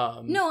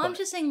 No, I'm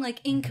just saying, like,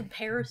 in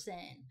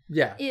comparison.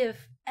 Yeah.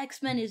 If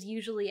X-Men is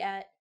usually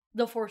at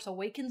The Force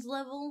Awakens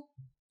level,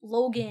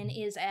 Logan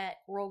is at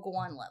Rogue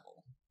One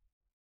level.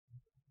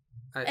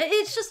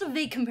 It's just a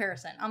vague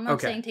comparison. I'm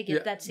not saying take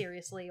it that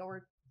seriously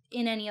or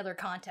in any other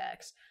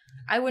context.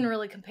 I wouldn't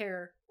really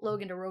compare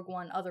Logan to Rogue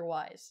One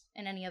otherwise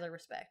in any other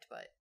respect,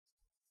 but...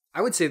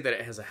 I would say that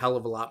it has a hell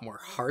of a lot more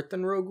heart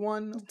than Rogue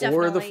One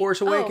Definitely. or The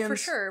Force Awakens. Oh, for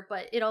sure,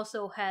 but it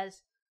also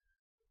has...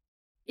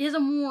 It is a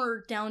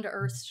more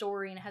down-to-earth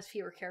story and it has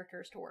fewer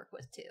characters to work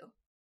with, too.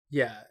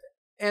 Yeah,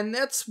 and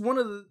that's one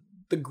of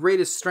the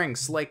greatest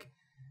strengths. Like,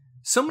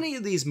 so many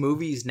of these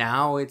movies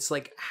now, it's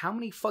like, how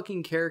many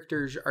fucking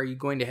characters are you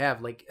going to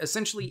have? Like,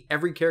 essentially,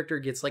 every character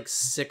gets, like,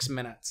 6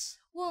 minutes.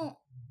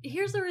 Well,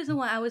 here's the reason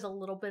why I was a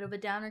little bit of a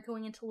downer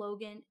going into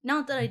Logan.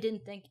 Not that I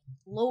didn't think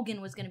Logan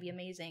was going to be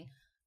amazing,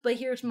 but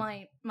here's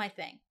my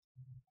thing.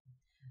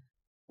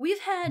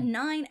 We've had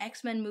 9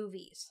 X-Men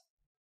movies.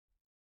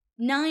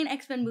 9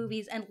 X-Men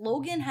movies, and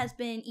Logan has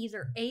been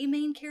either a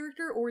main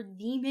character or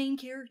the main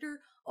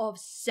character of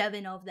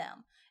 7 of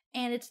them.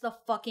 And it's the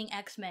fucking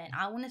X-Men.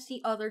 I want to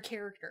see other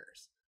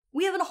characters.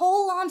 We have a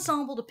whole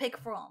ensemble to pick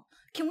from.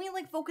 Can we,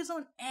 like, focus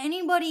on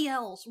anybody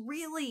else?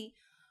 Really?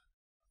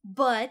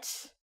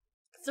 But,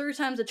 third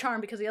time's a charm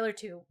because the other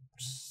 2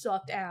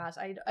 sucked ass.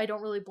 I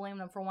don't really blame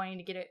them for wanting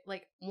to get it,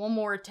 like, one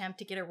more attempt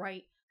to get it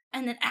right.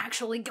 And then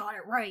actually got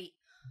it right.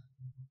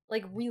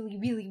 Like, really,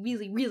 really,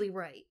 really, really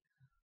right.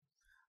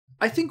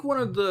 I think one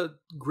of the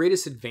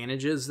greatest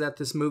advantages that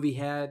this movie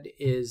had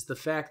is the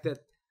fact that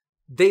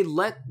they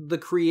let the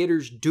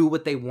creators do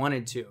what they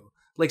wanted to.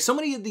 Like, so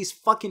many of these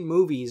fucking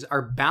movies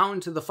are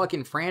bound to the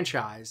fucking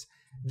franchise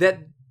that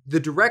the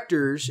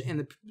directors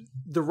and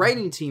the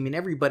writing team and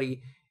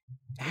everybody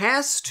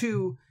has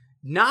to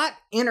not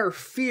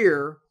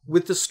interfere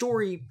with the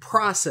story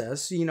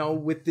process, you know,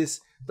 with this,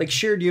 like,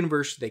 shared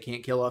universe. They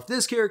can't kill off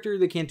this character,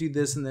 they can't do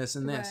this and this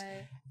and this.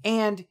 Right.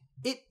 And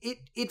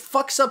it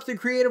fucks up the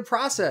creative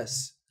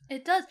process.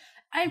 It does.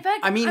 In fact,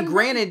 I mean,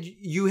 granted,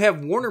 you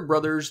have Warner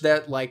Brothers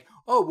that like,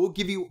 oh, we'll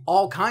give you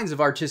all kinds of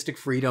artistic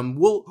freedom.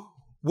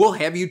 We'll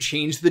have you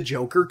change the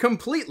Joker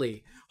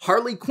completely.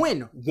 Harley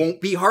Quinn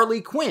won't be Harley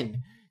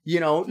Quinn.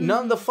 You know,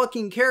 none of the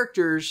fucking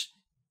characters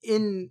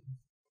in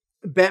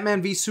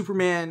Batman v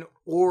Superman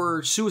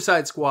or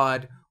Suicide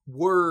Squad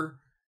were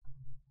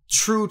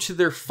true to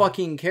their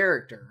fucking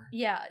character.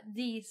 Yeah,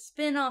 the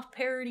spin-off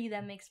parody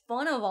that makes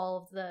fun of all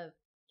of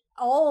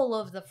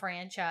the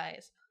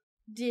franchise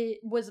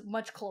was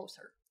much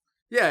closer.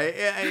 Yeah,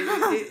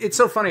 it's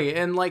so funny.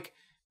 And like,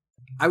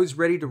 I was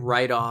ready to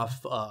write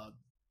off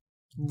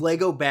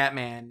Lego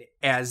Batman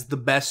as the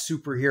best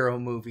superhero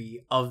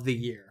movie of the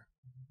year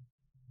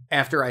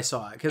after I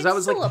saw it, because I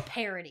was still like, a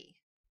parody.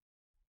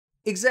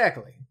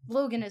 Exactly.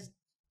 Logan's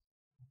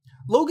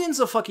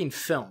a fucking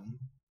film,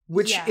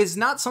 which is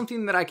not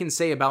something that I can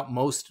say about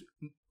most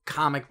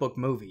comic book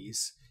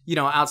movies. You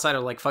know, outside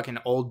of like fucking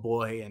Old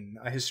Boy and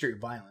A History of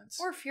Violence.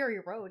 Or Fury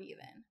Road,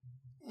 even.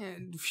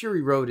 And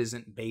Fury Road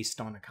isn't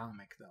based on a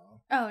comic,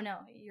 though. Oh, no,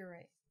 you're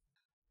right.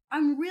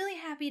 I'm really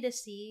happy to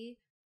see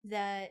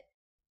that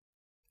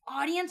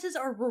audiences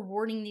are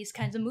rewarding these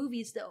kinds of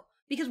movies, though.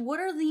 Because what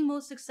are the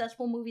most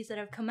successful movies that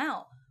have come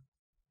out?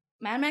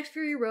 Mad Max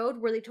Fury Road,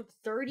 where they took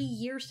 30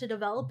 years to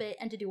develop it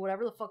and to do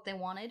whatever the fuck they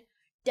wanted.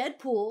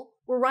 Deadpool,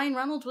 where Ryan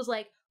Reynolds was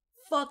like,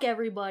 fuck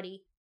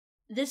everybody.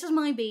 This is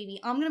my baby.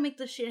 I'm gonna make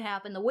this shit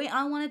happen the way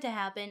I want it to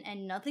happen,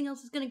 and nothing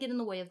else is gonna get in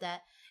the way of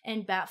that.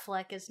 And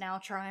Batfleck is now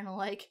trying to,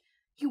 like,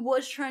 he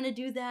was trying to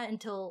do that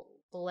until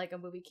the Lego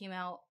movie came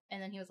out,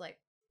 and then he was like,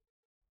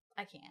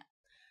 I can't.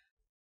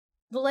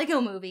 The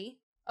Lego movie,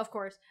 of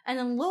course, and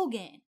then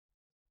Logan.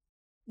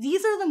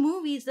 These are the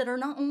movies that are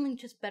not only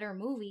just better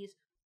movies,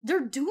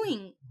 they're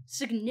doing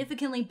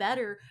significantly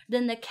better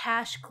than the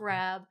cash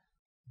grab,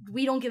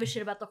 we don't give a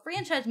shit about the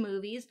franchise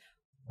movies,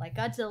 like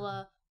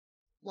Godzilla,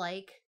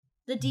 like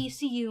the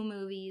DCU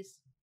movies.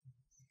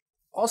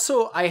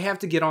 Also, I have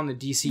to get on the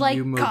DCU like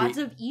movie. Gods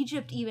of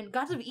Egypt, even.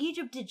 Gods of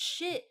Egypt did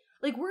shit.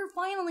 Like, we're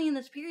finally in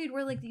this period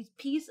where, like, these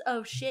piece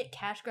of shit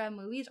cash grab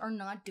movies are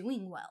not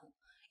doing well.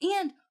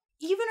 And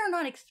even are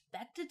not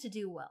expected to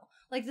do well.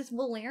 Like, this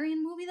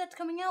Valerian movie that's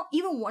coming out,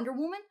 even Wonder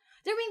Woman,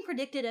 they're being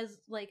predicted as,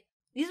 like,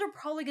 these are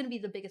probably going to be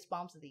the biggest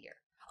bombs of the year.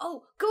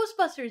 Oh,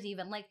 Ghostbusters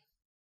even. Like,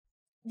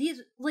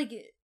 these, like,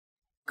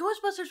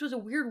 Ghostbusters was a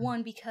weird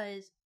one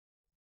because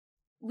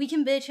we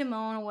can bitch and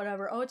moan or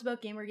whatever. Oh, it's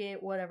about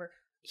Gamergate, whatever.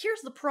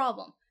 Here's the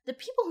problem. The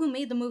people who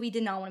made the movie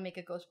did not want to make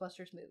a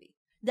Ghostbusters movie.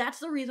 That's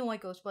the reason why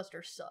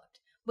Ghostbusters sucked.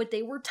 But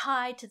they were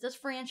tied to this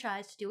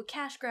franchise to do a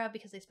cash grab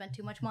because they spent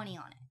too much money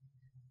on it.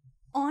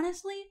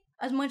 Honestly,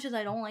 as much as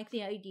I don't like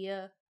the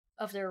idea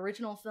of their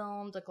original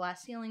film, the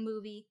Glass Ceiling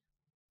movie,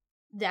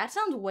 that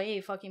sounds way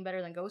fucking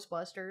better than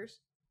Ghostbusters.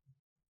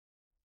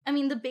 I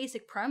mean, the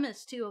basic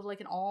premise, too, of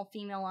like an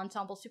all-female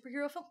ensemble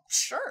superhero film,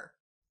 sure.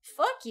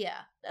 Fuck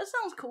yeah, that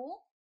sounds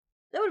cool.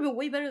 That would have been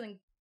way better than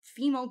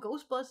female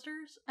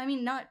Ghostbusters. I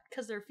mean, not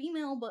because they're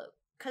female, but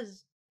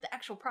because the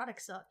actual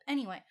product sucked.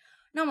 Anyway,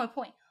 not my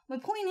point. My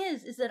point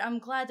is that I'm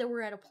glad that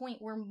we're at a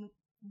point where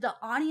the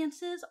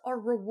audiences are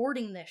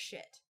rewarding this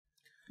shit.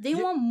 They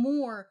want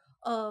more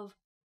of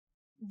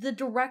the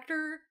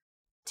director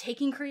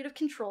taking creative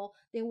control.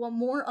 They want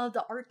more of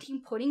the art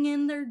team putting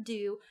in their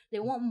due. They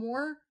want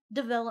more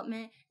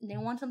development. And they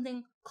want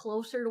something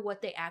closer to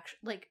what they actually,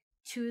 like,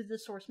 to the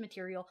source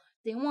material.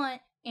 They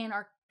want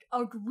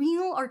a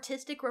real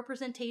artistic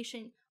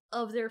representation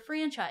of their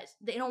franchise.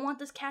 They don't want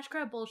this cash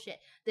grab bullshit.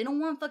 They don't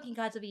want fucking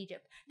Gods of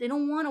Egypt. They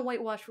don't want a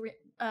whitewash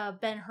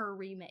Ben-Hur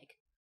remake.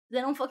 They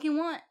don't fucking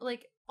want,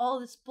 like, all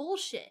this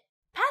bullshit.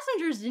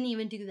 Passengers didn't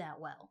even do that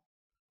well.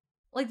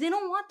 Like, they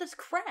don't want this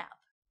crap.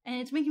 And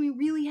it's making me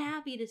really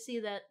happy to see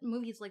that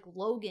movies like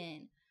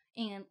Logan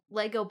and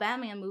Lego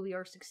Batman movie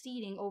are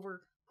succeeding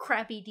over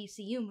crappy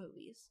DCU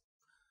movies.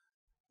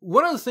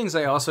 One of the things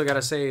I also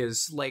gotta say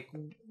is, like,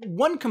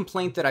 one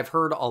complaint that I've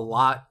heard a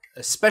lot,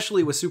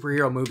 especially with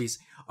superhero movies,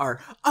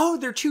 are, oh,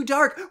 they're too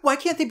dark. Why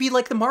can't they be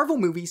like the Marvel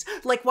movies?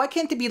 Like, why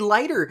can't they be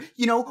lighter?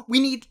 You know, we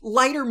need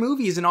lighter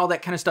movies and all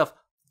that kind of stuff.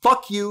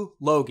 Fuck you,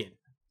 Logan.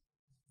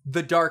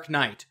 The Dark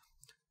Knight.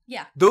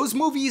 Yeah. Those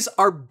movies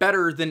are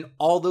better than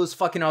all those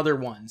fucking other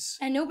ones.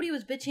 And nobody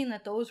was bitching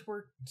that those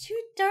were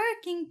too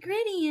dark and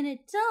gritty and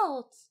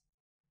adult.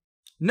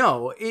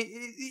 No,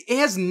 it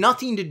has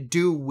nothing to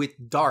do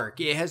with dark.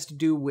 It has to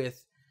do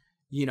with,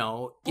 you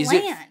know,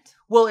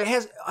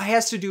 it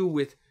has to do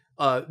with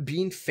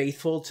being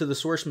faithful to the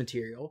source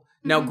material.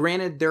 Now,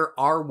 granted, there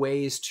are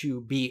ways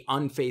to be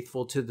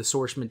unfaithful to the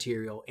source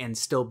material and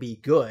still be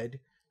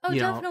good. Oh,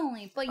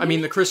 definitely. But I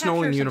mean, the Chris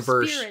Nolan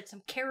universe, some spirit,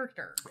 some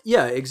character.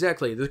 Yeah,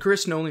 exactly. The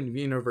Chris Nolan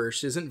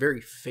universe isn't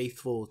very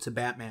faithful to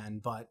Batman,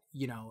 but,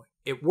 you know,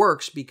 it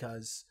works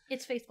because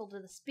it's faithful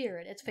to the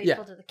spirit. It's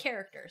faithful to the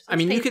characters.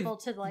 It's faithful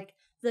to, like,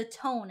 the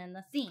tone and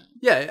the theme.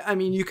 Yeah, I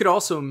mean, you could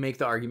also make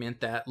the argument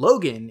that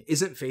Logan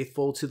isn't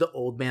faithful to the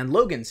Old Man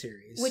Logan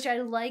series. Which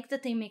I like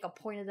that they make a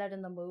point of that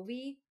in the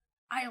movie.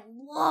 I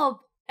love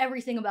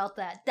everything about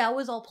that. That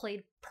was all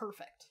played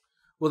perfect.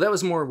 Well, that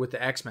was more with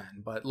the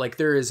X-Men, but, like,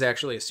 there is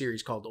actually a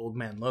series called Old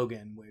Man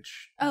Logan,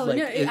 which... Oh, like,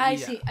 no, I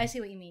see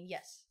what you mean.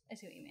 Yes, I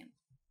see what you mean.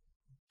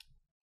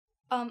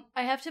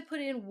 I have to put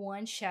in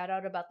one shout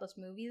out about this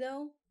movie,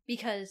 though,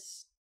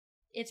 because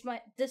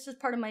this is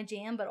part of my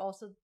jam, but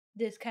also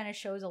this kind of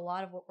shows a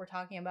lot of what we're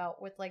talking about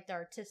with, like, the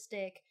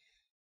artistic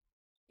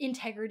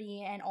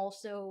integrity and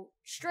also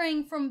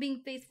straying from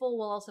being faithful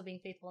while also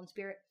being faithful in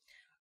spirit.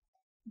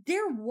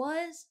 There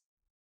was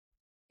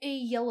a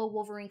yellow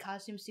Wolverine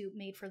costume suit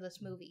made for this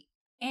movie,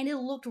 and it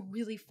looked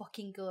really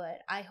fucking good.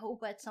 I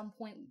hope at some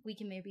point we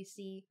can maybe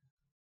see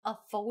a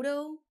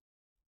photo.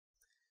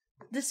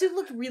 The suit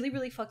looked really,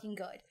 really fucking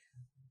good.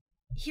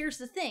 Here's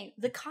the thing.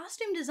 The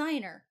costume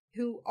designer,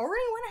 who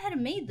already went ahead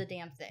and made the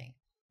damn thing,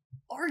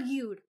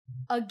 argued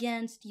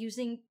against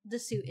using the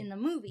suit in the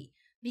movie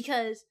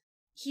because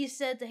he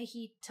said that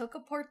he took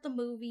apart the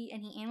movie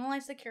and he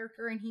analyzed the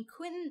character and he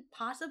couldn't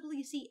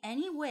possibly see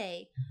any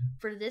way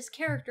for this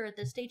character at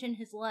this stage in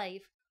his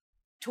life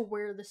to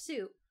wear the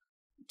suit.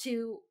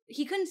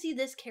 He couldn't see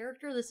this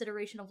character, this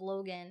iteration of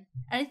Logan,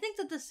 and I think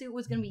that the suit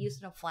was going to be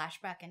used in a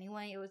flashback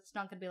anyway. It's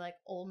not going to be like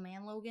Old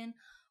Man Logan,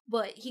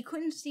 but he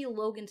couldn't see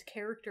Logan's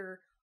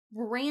character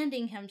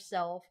branding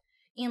himself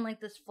in,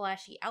 like, this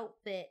flashy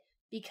outfit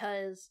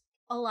because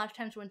a lot of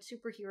times when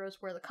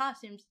superheroes wear the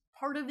costumes,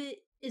 part of it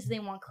is they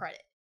want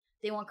credit.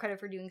 They want credit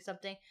for doing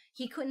something.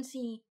 He couldn't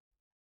see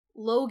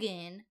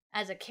Logan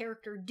as a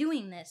character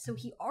doing this, so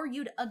he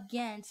argued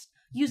against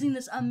using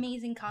this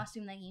amazing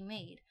costume that he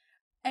made.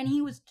 And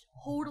he was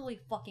totally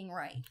fucking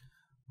right.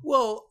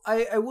 Well,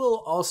 I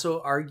will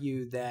also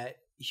argue that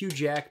Hugh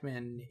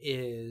Jackman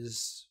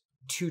is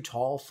too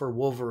tall for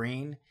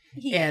Wolverine.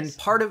 And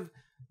part of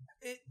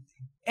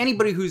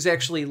anybody who's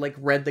actually, like,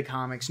 read the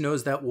comics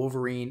knows that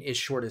Wolverine is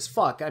short as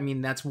fuck. I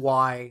mean, that's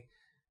why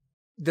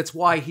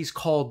he's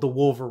called the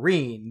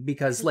Wolverine,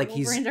 because, like,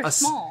 he's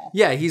small.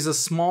 Yeah, he's a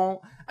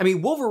small. I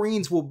mean,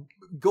 Wolverines will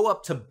go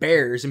up to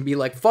bears and be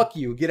like, fuck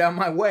you, get out of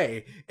my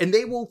way. And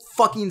they will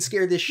fucking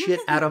scare the shit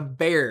out of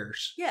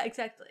bears. Yeah,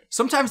 exactly.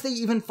 Sometimes they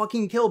even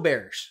fucking kill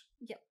bears.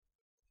 Yep.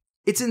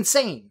 It's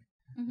insane.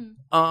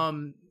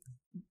 Mm-hmm.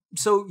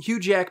 So Hugh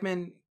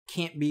Jackman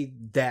can't be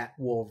that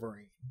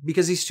Wolverine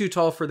because he's too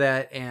tall for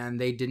that, and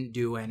they didn't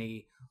do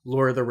any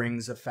Lord of the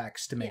Rings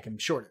effects to make him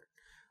shorter.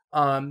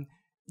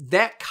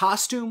 That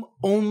costume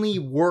only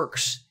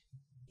works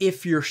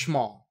if you're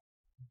small.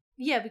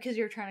 Yeah, because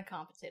you're trying to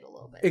compensate a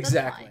little bit.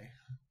 Exactly.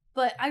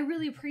 But I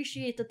really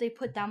appreciate that they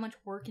put that much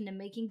work into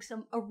making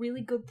a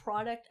really good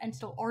product and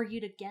still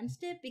argued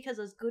against it, because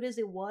as good as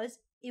it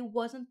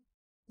wasn't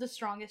the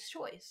strongest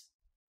choice.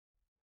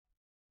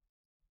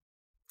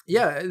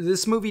 Yeah,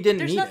 this movie didn't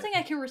There's need nothing it.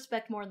 I can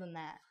respect more than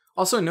that.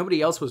 Also,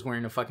 nobody else was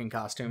wearing a fucking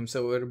costume,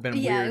 so it would have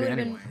been weird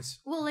anyways.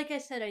 Well, like I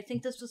said, I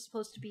think this was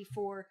supposed to be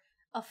for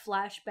a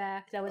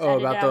flashback that was Oh,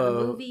 edited about out of the-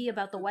 the movie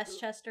about the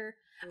Westchester.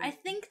 I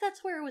think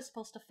that's where it was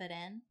supposed to fit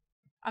in.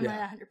 I'm Yeah.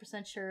 not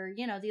 100% sure.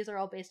 You know, these are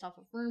all based off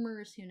of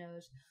rumors. Who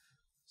knows?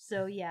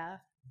 So, yeah.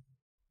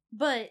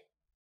 But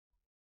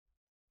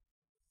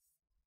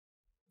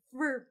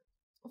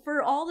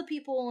for all the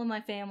people in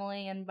my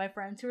family and my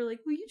friends who are like,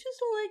 well, you just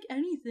don't like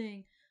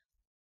anything,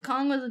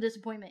 Kong was a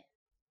disappointment.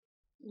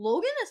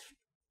 Logan is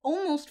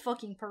almost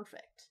fucking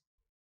perfect.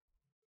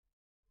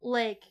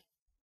 Like,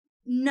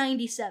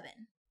 97%,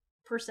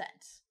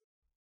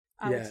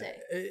 I would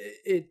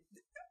say.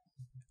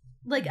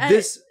 Like,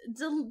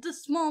 the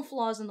small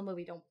flaws in the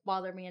movie don't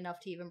bother me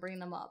enough to even bring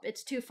them up.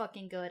 It's too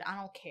fucking good. I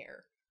don't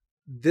care.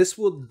 This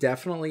will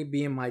definitely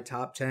be in my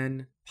top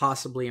 10,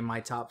 possibly in my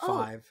top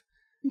 5.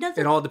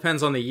 It all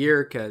depends on the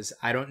year, because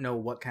I don't know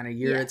what kind of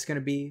year it's going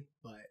to be.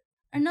 But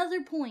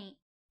another point,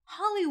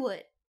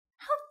 Hollywood.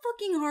 How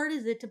fucking hard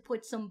is it to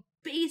put some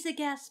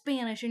basic-ass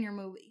Spanish in your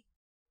movie?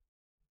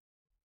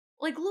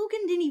 Like,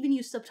 Logan didn't even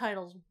use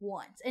subtitles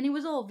once, and it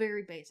was all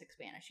very basic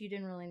Spanish. You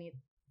didn't really need...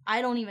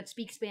 I don't even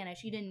speak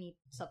Spanish. You didn't need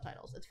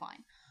subtitles. It's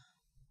fine.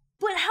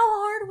 But how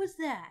hard was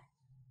that?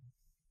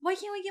 Why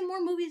can't we get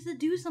more movies that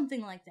do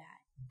something like that?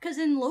 Because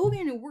in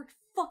Logan, it worked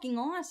fucking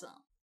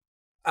awesome.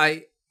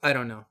 I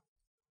don't know.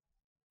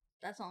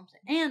 That's all I'm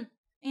saying.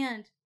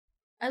 And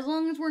as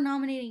long as we're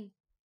nominating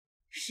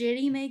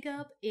shitty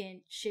makeup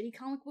in shitty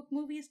comic book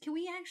movies, can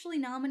we actually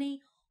nominate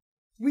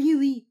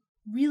really,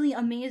 really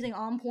amazing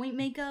on-point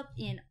makeup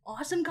in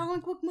awesome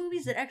comic book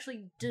movies that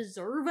actually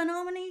deserve a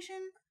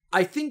nomination?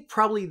 I think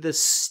probably the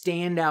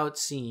standout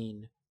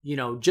scene, you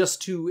know,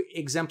 just to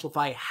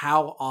exemplify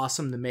how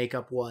awesome the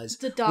makeup was.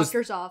 The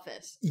doctor's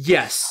office.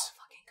 Yes.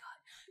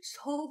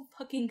 So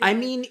fucking good. I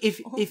mean,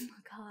 if my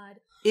god.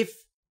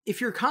 If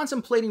you're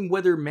contemplating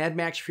whether Mad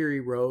Max Fury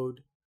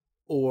Road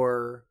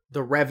or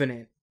The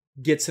Revenant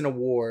gets an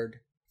award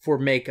for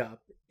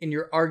makeup, and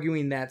you're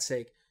arguing that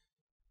sake,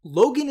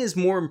 Logan is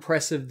more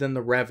impressive than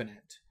The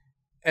Revenant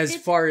as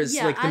far as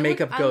like the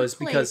makeup goes,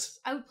 because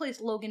I would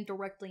place Logan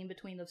directly in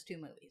between those two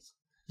movies.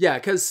 Yeah,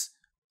 because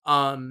it's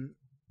not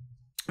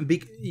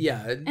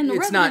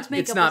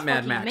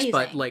Mad Max, amazing.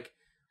 but like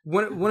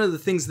one of the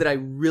things that I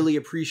really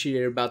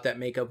appreciated about that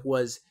makeup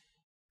was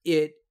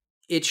it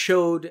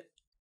showed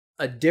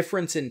a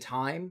difference in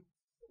time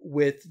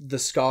with the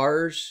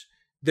scars.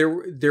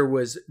 There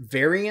was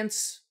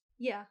variance.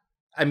 Yeah.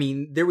 I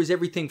mean, there was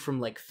everything from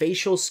like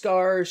facial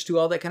scars to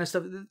all that kind of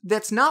stuff.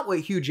 That's not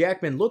what Hugh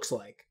Jackman looks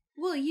like.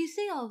 Well, you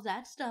say all of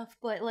that stuff,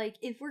 but like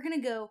if we're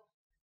gonna go,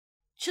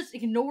 just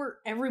ignore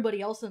everybody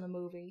else in the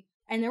movie,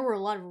 and there were a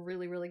lot of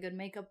really, really good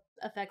makeup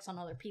effects on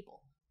other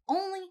people.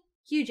 Only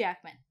Hugh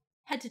Jackman,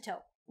 head to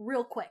toe,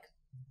 real quick.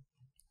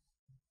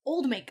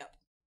 Old makeup,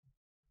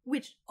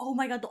 which, oh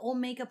my god, the old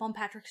makeup on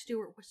Patrick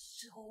Stewart was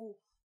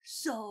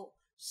so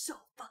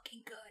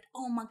fucking good.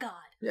 Oh my god.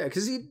 Yeah,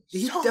 because he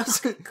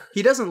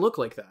doesn't look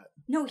like that.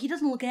 No, he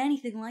doesn't look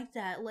anything like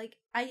that. Like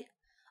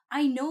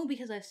I know,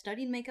 because I've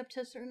studied makeup to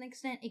a certain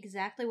extent,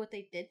 exactly what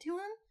they did to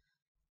him,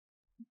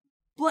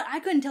 but I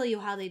couldn't tell you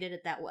how they did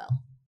it that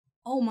well.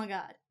 Oh my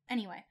god.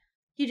 Anyway,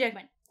 Hugh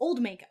Jackman,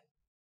 old makeup,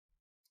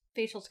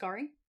 facial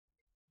scarring,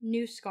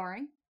 new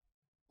scarring,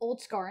 old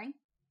scarring,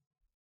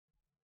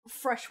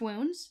 fresh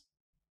wounds,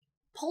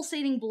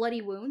 pulsating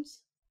bloody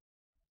wounds,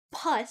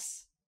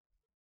 pus,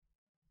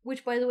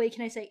 which, by the way,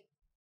 can I say,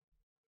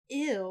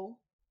 ew,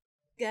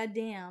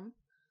 goddamn.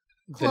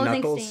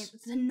 Clothing stains.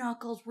 The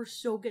knuckles were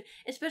so good,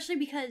 especially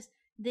because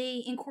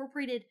they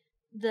incorporated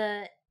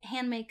the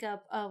hand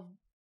makeup of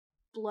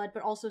blood,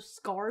 but also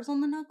scars on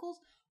the knuckles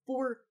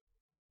for,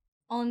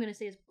 all I'm going to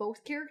say is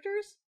both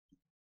characters.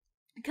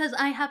 Because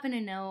I happen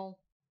to know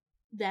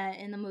that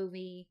in the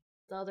movie,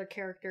 the other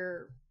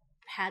character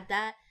had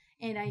that,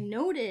 and I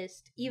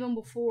noticed, even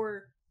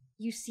before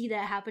you see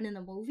that happen in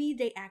the movie,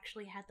 they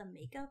actually had the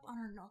makeup on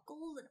her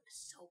knuckles, and it was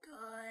so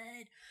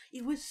good.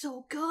 It was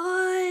so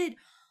good.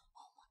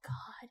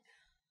 God,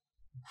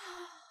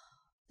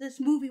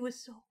 this movie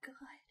was so good.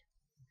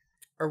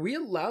 Are we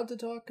allowed to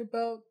talk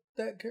about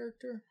that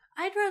character?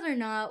 I'd rather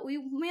not. We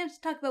have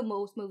to talk about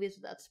most movies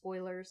without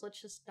spoilers.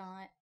 Let's just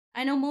not.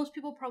 I know most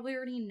people probably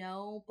already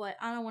know, but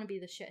I don't want to be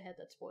the shithead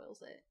that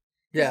spoils it.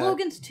 Yeah,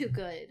 Logan's too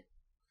good.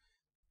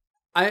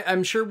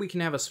 I'm sure we can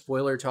have a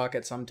spoiler talk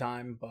at some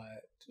time,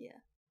 but yeah.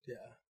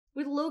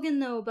 With Logan,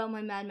 though, about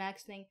my Mad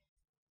Max thing,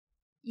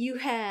 you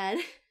had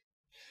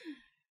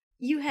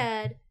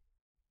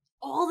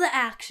all the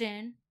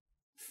action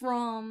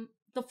from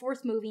the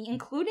fourth movie,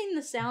 including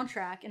the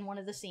soundtrack in one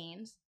of the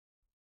scenes,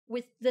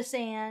 with the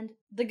sand,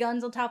 the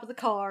guns on top of the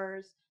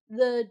cars,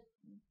 the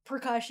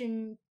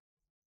percussion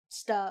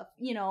stuff,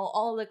 you know,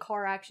 all the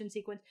car action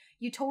sequence.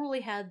 You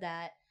totally had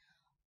that.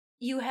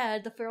 you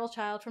had the feral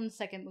child from the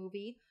second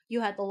movie,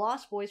 you had the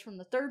Lost Boys from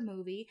the third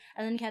movie,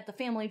 and then you had the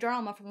family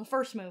drama from the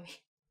first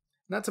movie.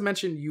 Not to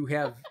mention you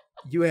have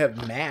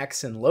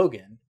Max and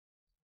Logan.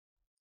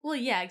 Well,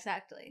 yeah,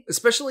 exactly.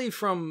 Especially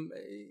from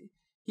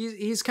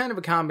he's kind of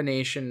a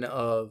combination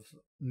of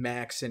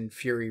Max in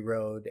Fury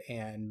Road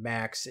and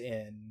Max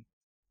in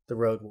The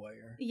Road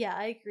Warrior. Yeah,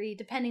 I agree.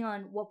 Depending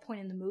on what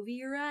point in the movie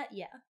you're at,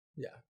 yeah.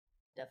 Yeah.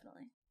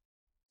 Definitely.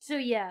 So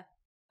yeah,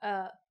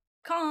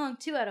 Kong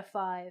 2 out of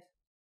 5.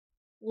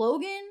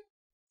 Logan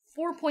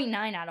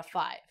 4.9 out of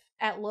 5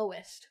 at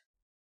lowest.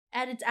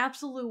 At its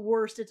absolute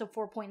worst, it's a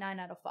 4.9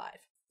 out of 5.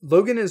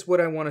 Logan is what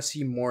I want to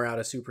see more out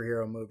of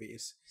superhero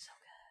movies. So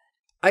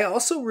good. I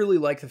also really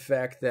like the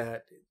fact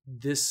that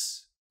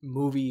this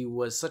movie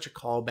was such a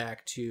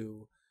callback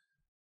to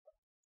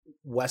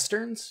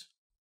Westerns.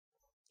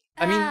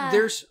 I mean,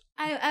 there's...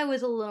 I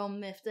was a little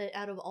miffed that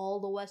out of all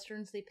the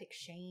Westerns, they picked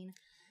Shane.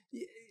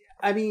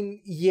 I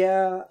mean,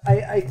 yeah,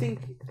 I think...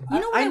 You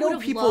know what I know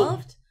would have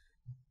loved?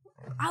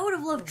 I would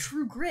have loved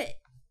True Grit.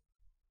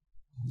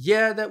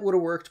 Yeah, that would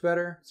have worked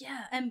better.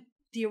 Yeah, and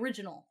the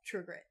original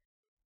True Grit.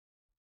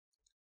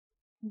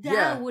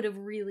 That would have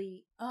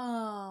really...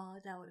 Oh,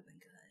 that would have been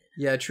good.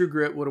 Yeah, True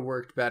Grit would have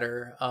worked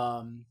better.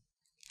 I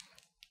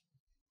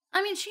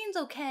mean, Shane's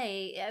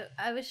okay.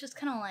 I was just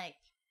kind of like,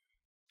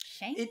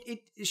 Shane?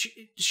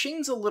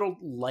 Shane's a little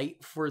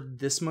light for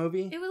this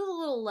movie. It was a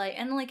little light.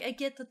 And, like, I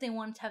get that they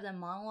wanted to have that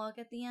monologue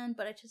at the end,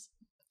 but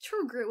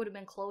True Grit would have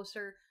been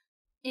closer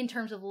in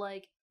terms of,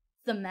 like,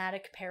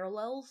 thematic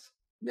parallels.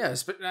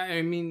 Yes, but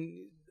I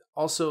mean,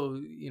 also,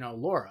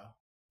 Laura.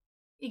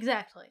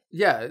 Exactly.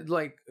 Yeah,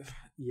 like,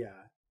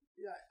 yeah.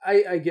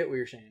 I get what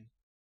you're saying.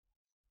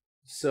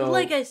 So,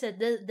 like I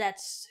said,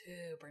 that's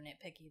super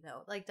nitpicky,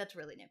 though. Like, that's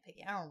really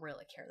nitpicky. I don't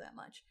really care that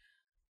much.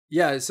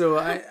 Yeah, so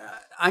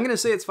I'm gonna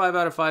say it's 5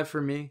 out of 5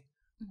 for me.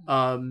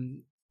 Mm-hmm.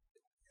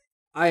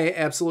 I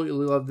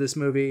absolutely love this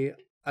movie.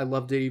 I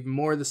loved it even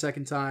more the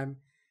second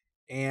time.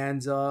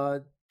 And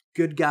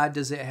good God,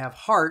 does it have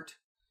heart?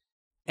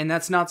 And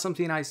that's not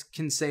something I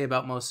can say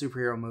about most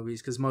superhero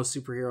movies, because most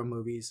superhero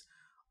movies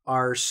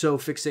are so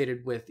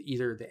fixated with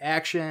either the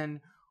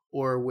action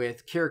or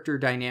with character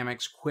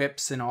dynamics,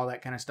 quips, and all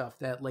that kind of stuff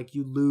that, like,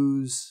 you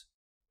lose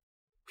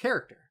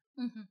character.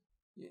 Mm-hmm.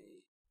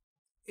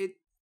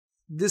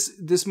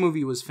 This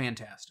movie was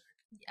fantastic.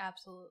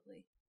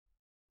 Absolutely.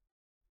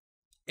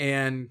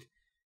 And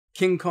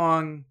King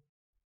Kong,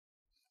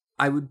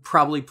 I would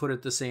probably put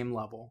at the same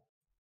level.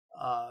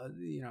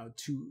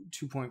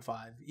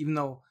 2.5. Even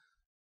though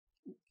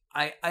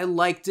I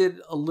liked it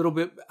a little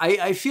bit.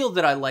 I feel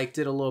that I liked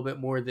it a little bit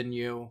more than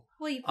you.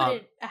 Well, you put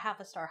it a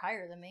half a star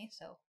higher than me,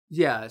 so.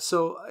 Yeah,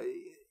 so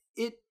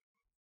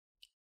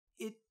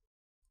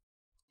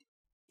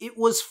it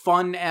was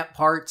fun at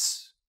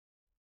parts.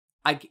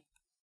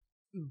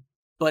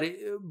 But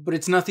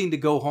it's nothing to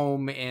go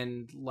home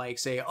and, like,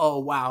 say, oh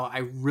wow, I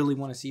really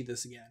want to see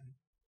this again.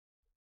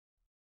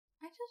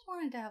 I just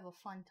wanted to have a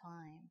fun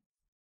time.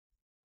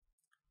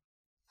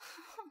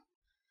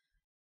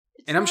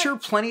 And I'm sure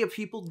plenty of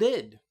people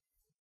did.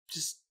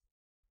 Just,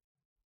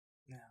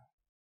 no.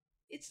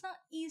 It's not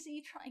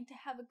easy trying to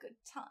have a good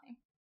time.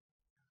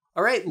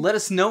 All right, let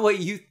us know what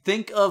you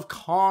think of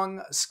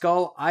Kong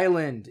Skull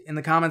Island in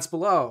the comments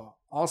below.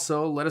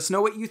 Also, let us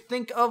know what you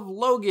think of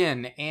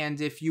Logan, and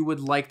if you would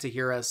like to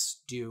hear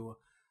us do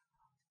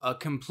a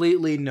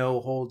completely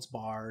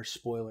no-holds-bar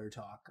spoiler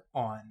talk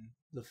on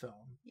the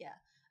film. Yeah.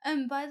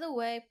 And by the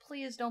way,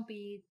 please don't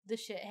be the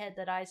shithead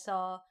that I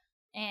saw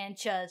and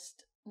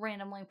just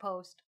randomly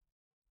post,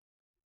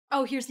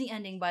 oh, here's the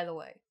ending, by the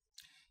way.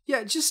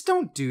 Yeah, just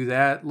don't do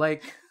that.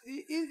 Like,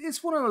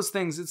 it's one of those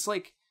things. It's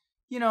like,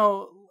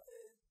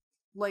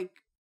 like...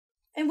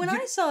 And when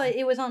I saw it,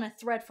 it was on a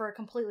thread for a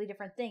completely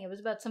different thing. It was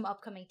about some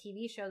upcoming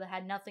TV show that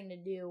had nothing to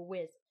do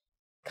with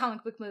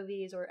comic book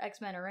movies or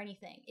X-Men or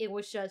anything. It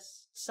was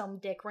just some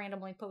dick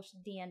randomly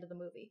posted the end of the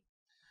movie.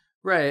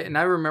 Right, and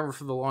I remember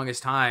for the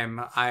longest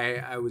time,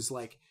 I was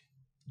like,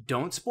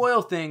 don't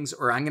spoil things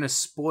or I'm going to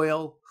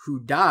spoil who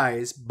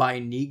dies by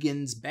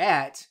Negan's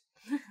bat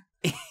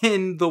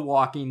in The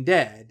Walking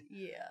Dead.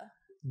 Yeah.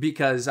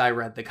 Because I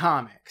read the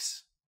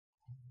comics.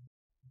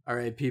 All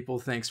right, people,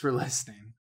 thanks for listening.